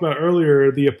talked about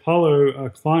earlier, the Apollo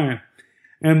client.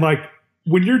 And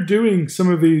when you're doing some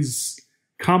of these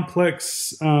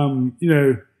complex,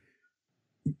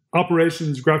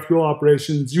 operations, GraphQL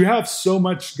operations, you have so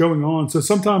much going on. So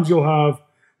sometimes you'll have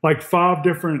 5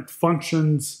 different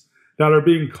functions that are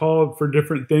being called for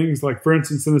different things. For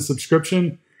instance, in a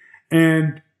subscription,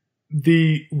 and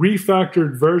the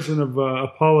refactored version of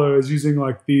Apollo is using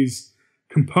these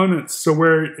components. So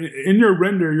where in your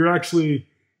render, you're actually,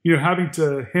 having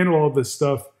to handle all this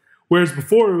stuff. Whereas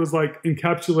before it was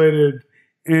encapsulated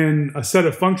in a set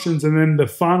of functions, and then the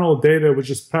final data was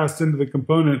just passed into the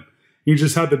component. You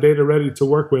just had the data ready to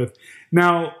work with.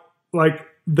 Now,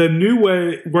 the new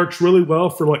way works really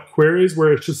well for queries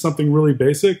where it's just something really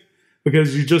basic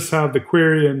because you just have the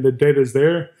query and the data's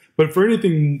there. But for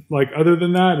anything other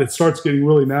than that, it starts getting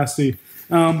really nasty.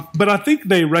 But I think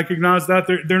they recognize that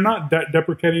they're not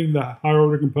deprecating the higher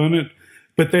order component,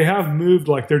 but they have moved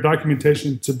their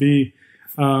documentation to be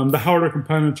the higher order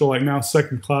components are now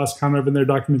second class kind of in their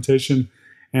documentation,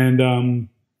 and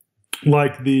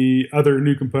the other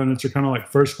new components are kind of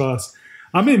first class.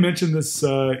 I may mention this,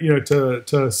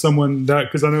 to someone that,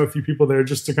 because I know a few people there,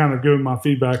 just to kind of give them my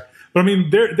feedback. But I mean,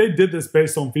 they did this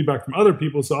based on feedback from other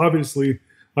people, so obviously,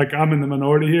 I'm in the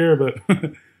minority here, but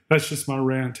that's just my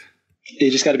rant.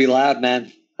 You just got to be loud,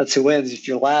 man. That's who wins. If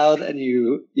you're loud and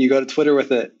you go to Twitter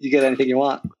with it, you get anything you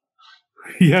want.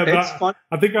 Yeah, but fun.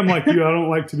 I think I'm like you. I don't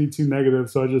like to be too negative,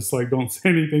 so I just don't say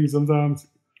anything sometimes.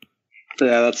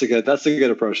 Yeah, that's a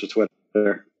good approach to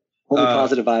Twitter. Only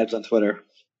positive vibes on Twitter.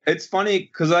 It's funny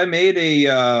because I made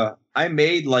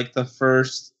the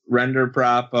first render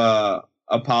prop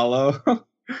Apollo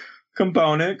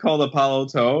component called Apollo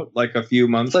Tote a few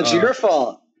months ago. So it's your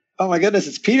fault. Oh my goodness,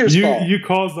 it's Peter's fault. You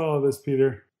caused all of this,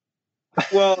 Peter.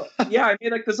 Well, yeah, I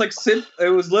made this it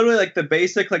was literally the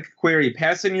basic query.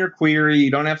 Pass in your query.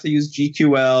 You don't have to use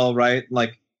GQL, right?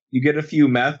 You get a few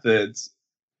methods,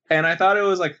 and I thought it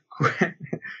was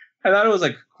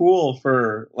cool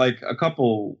for a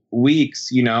couple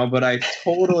weeks, But I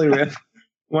totally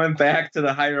went back to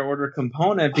the higher order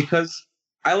component because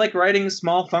I like writing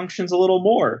small functions a little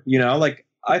more,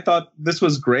 I thought this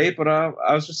was great, but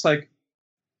I was just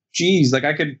geez,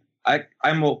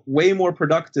 I'm way more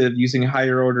productive using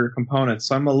higher order components.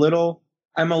 So I'm a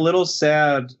little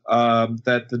sad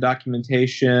that the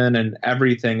documentation and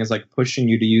everything is pushing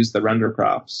you to use the render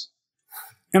props.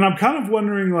 And I'm kind of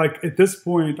wondering, like, at this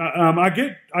point, I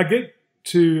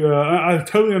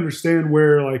totally understand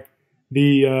where, like,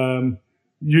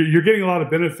 you're getting a lot of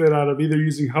benefit out of either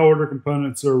using high order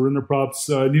components or render props,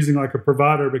 using like a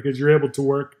provider, because you're able to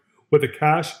work with a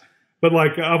cache. But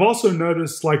like, I've also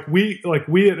noticed, like we at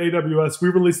AWS, we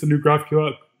released a new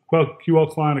GraphQL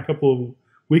client a couple of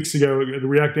weeks ago at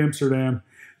React Amsterdam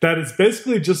that is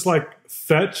basically just like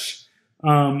fetch,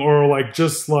 or like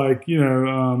just like,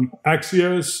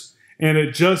 Axios, and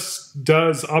it just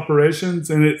does operations,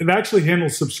 and it actually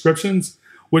handles subscriptions,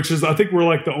 which is, I think we're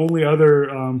like the only other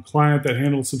client that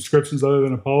handles subscriptions other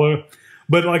than Apollo.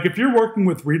 But like, if you're working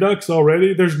with Redux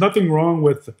already, there's nothing wrong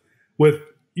with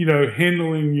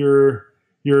handling your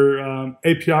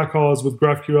API calls with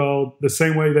GraphQL the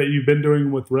same way that you've been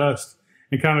doing with REST,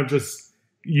 and kind of just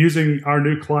using our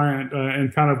new client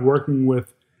and kind of working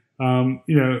with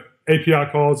API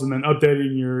calls and then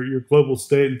updating your global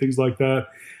state and things like that.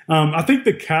 I think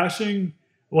the caching,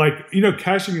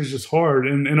 caching is just hard,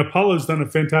 and Apollo's done a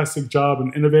fantastic job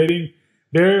in innovating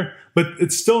there, but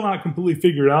it's still not completely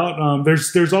figured out.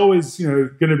 There's always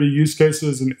going to be use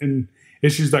cases and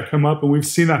issues that come up, and we've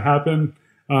seen that happen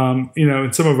in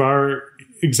some of our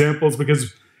examples,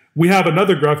 because we have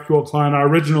another GraphQL client, our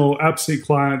original AppSync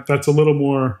client, that's a little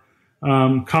more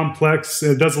complex.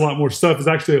 It does a lot more stuff. It's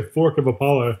actually a fork of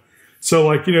Apollo.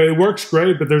 So it works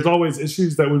great, but there's always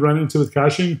issues that we run into with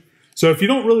caching. So if you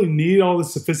don't really need all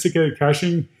this sophisticated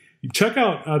caching, you check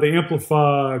out the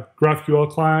Amplify GraphQL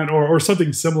client or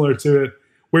something similar to it,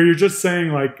 where you're just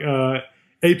saying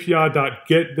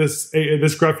API.get this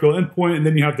GraphQL endpoint, and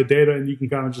then you have the data, and you can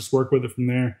kind of just work with it from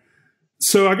there.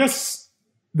 So I guess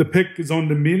the pick is on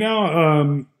to me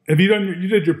now. Have you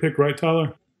did your pick, right,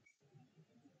 Tyler?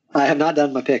 I have not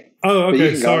done my pick. Oh, okay. But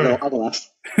you can Sorry. Go. I'll go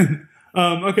last.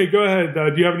 Okay, go ahead.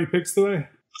 Do you have any picks today?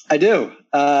 I do.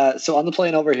 So on the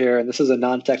plane over here, and this is a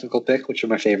non-technical pick, which are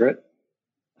my favorite.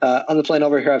 On the plane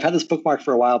over here, I've had this bookmark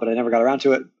for a while, but I never got around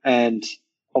to it. And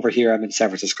over here, I'm in San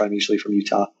Francisco. I'm usually from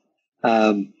Utah.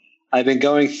 I've been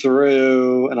going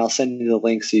through, and I'll send you the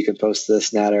link so you can post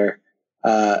this, Natter,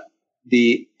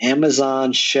 the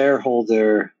Amazon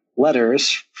shareholder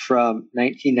letters from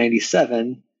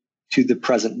 1997 to the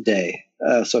present day.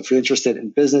 So if you're interested in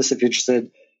business, if you're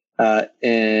interested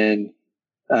in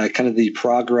kind of the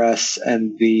progress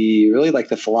and the really like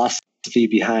the philosophy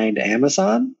behind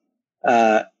Amazon,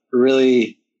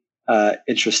 really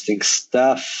interesting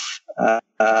stuff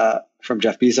from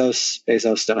Jeff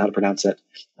Bezos. Don't know how to pronounce it.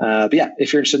 But yeah,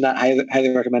 if you're interested in that, highly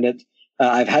recommend it.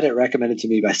 I've had it recommended to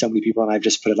me by so many people, and I've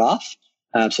just put it off.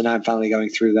 So now I'm finally going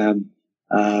through them,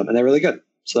 and they're really good.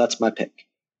 So that's my pick.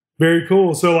 Very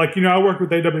cool. So I work with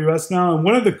AWS now, and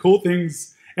one of the cool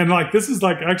things, and this is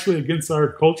actually against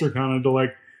our culture kind of,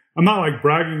 to I'm not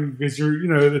bragging, because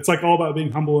it's all about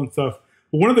being humble and stuff.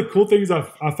 But one of the cool things I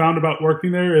found about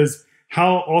working there is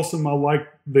how awesome I like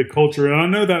the culture. And I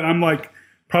know that I'm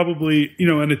probably,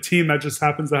 in a team that just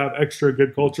happens to have extra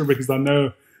good culture, because I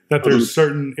know that there's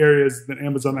certain areas that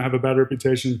Amazon that have a bad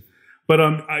reputation. But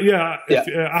I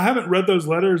haven't read those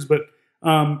letters, but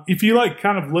if you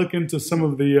kind of look into some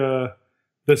of the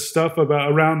stuff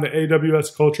around the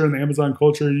AWS culture and the Amazon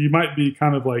culture, you might be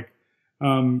kind of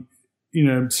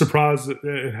surprised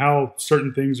at how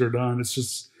certain things are done. It's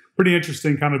just pretty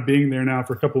interesting kind of being there now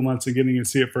for a couple of months and getting to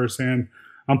see it firsthand.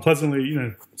 I'm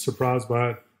pleasantly, surprised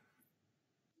by it.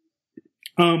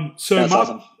 So that's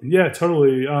awesome. Yeah,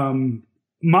 totally.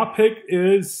 My pick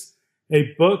is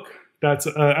a book that's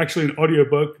actually an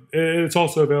audiobook. It's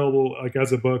also available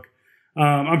as a book.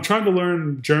 I'm trying to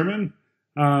learn German.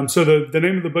 So the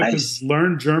name of the book is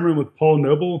Learn German with Paul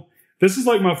Noble. This is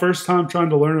my first time trying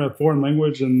to learn a foreign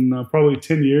language in probably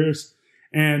 10 years.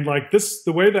 And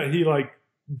the way that he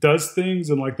does things,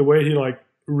 and the way he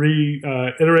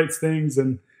iterates things,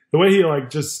 and the way he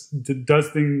just does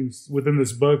things within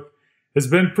this book has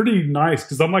been pretty nice,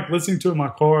 because I'm listening to it in my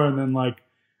car, and then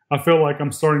I feel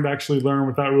I'm starting to actually learn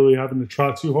without really having to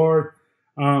try too hard.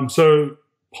 So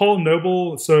Paul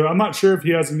Noble, so I'm not sure if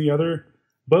he has any other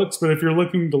books, but if you're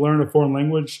looking to learn a foreign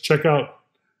language, check out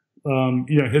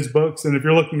his books. And if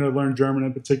you're looking to learn German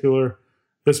in particular,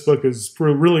 this book is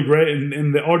really great,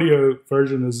 and the audio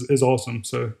version is awesome.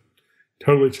 So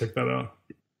totally check that out.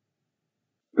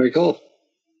 Very cool.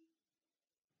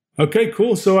 Okay,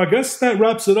 cool. So I guess that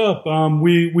wraps it up.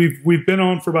 We've been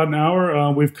on for about an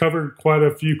hour. We've covered quite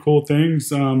a few cool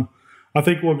things. I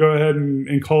think we'll go ahead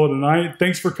and call it a night.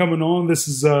 Thanks for coming on. This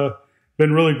has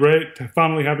been really great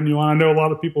finally having you on. I know a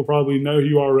lot of people probably know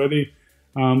you already,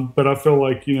 but I feel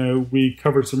we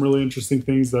covered some really interesting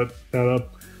things that I'm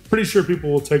pretty sure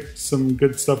people will take some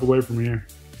good stuff away from here.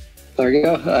 There we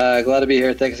go. Glad to be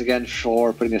here. Thanks again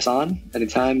for putting this on.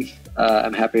 Anytime,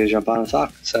 I'm happy to jump on and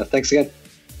talk. So thanks again.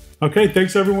 Okay,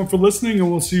 thanks everyone for listening,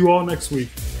 and we'll see you all next week.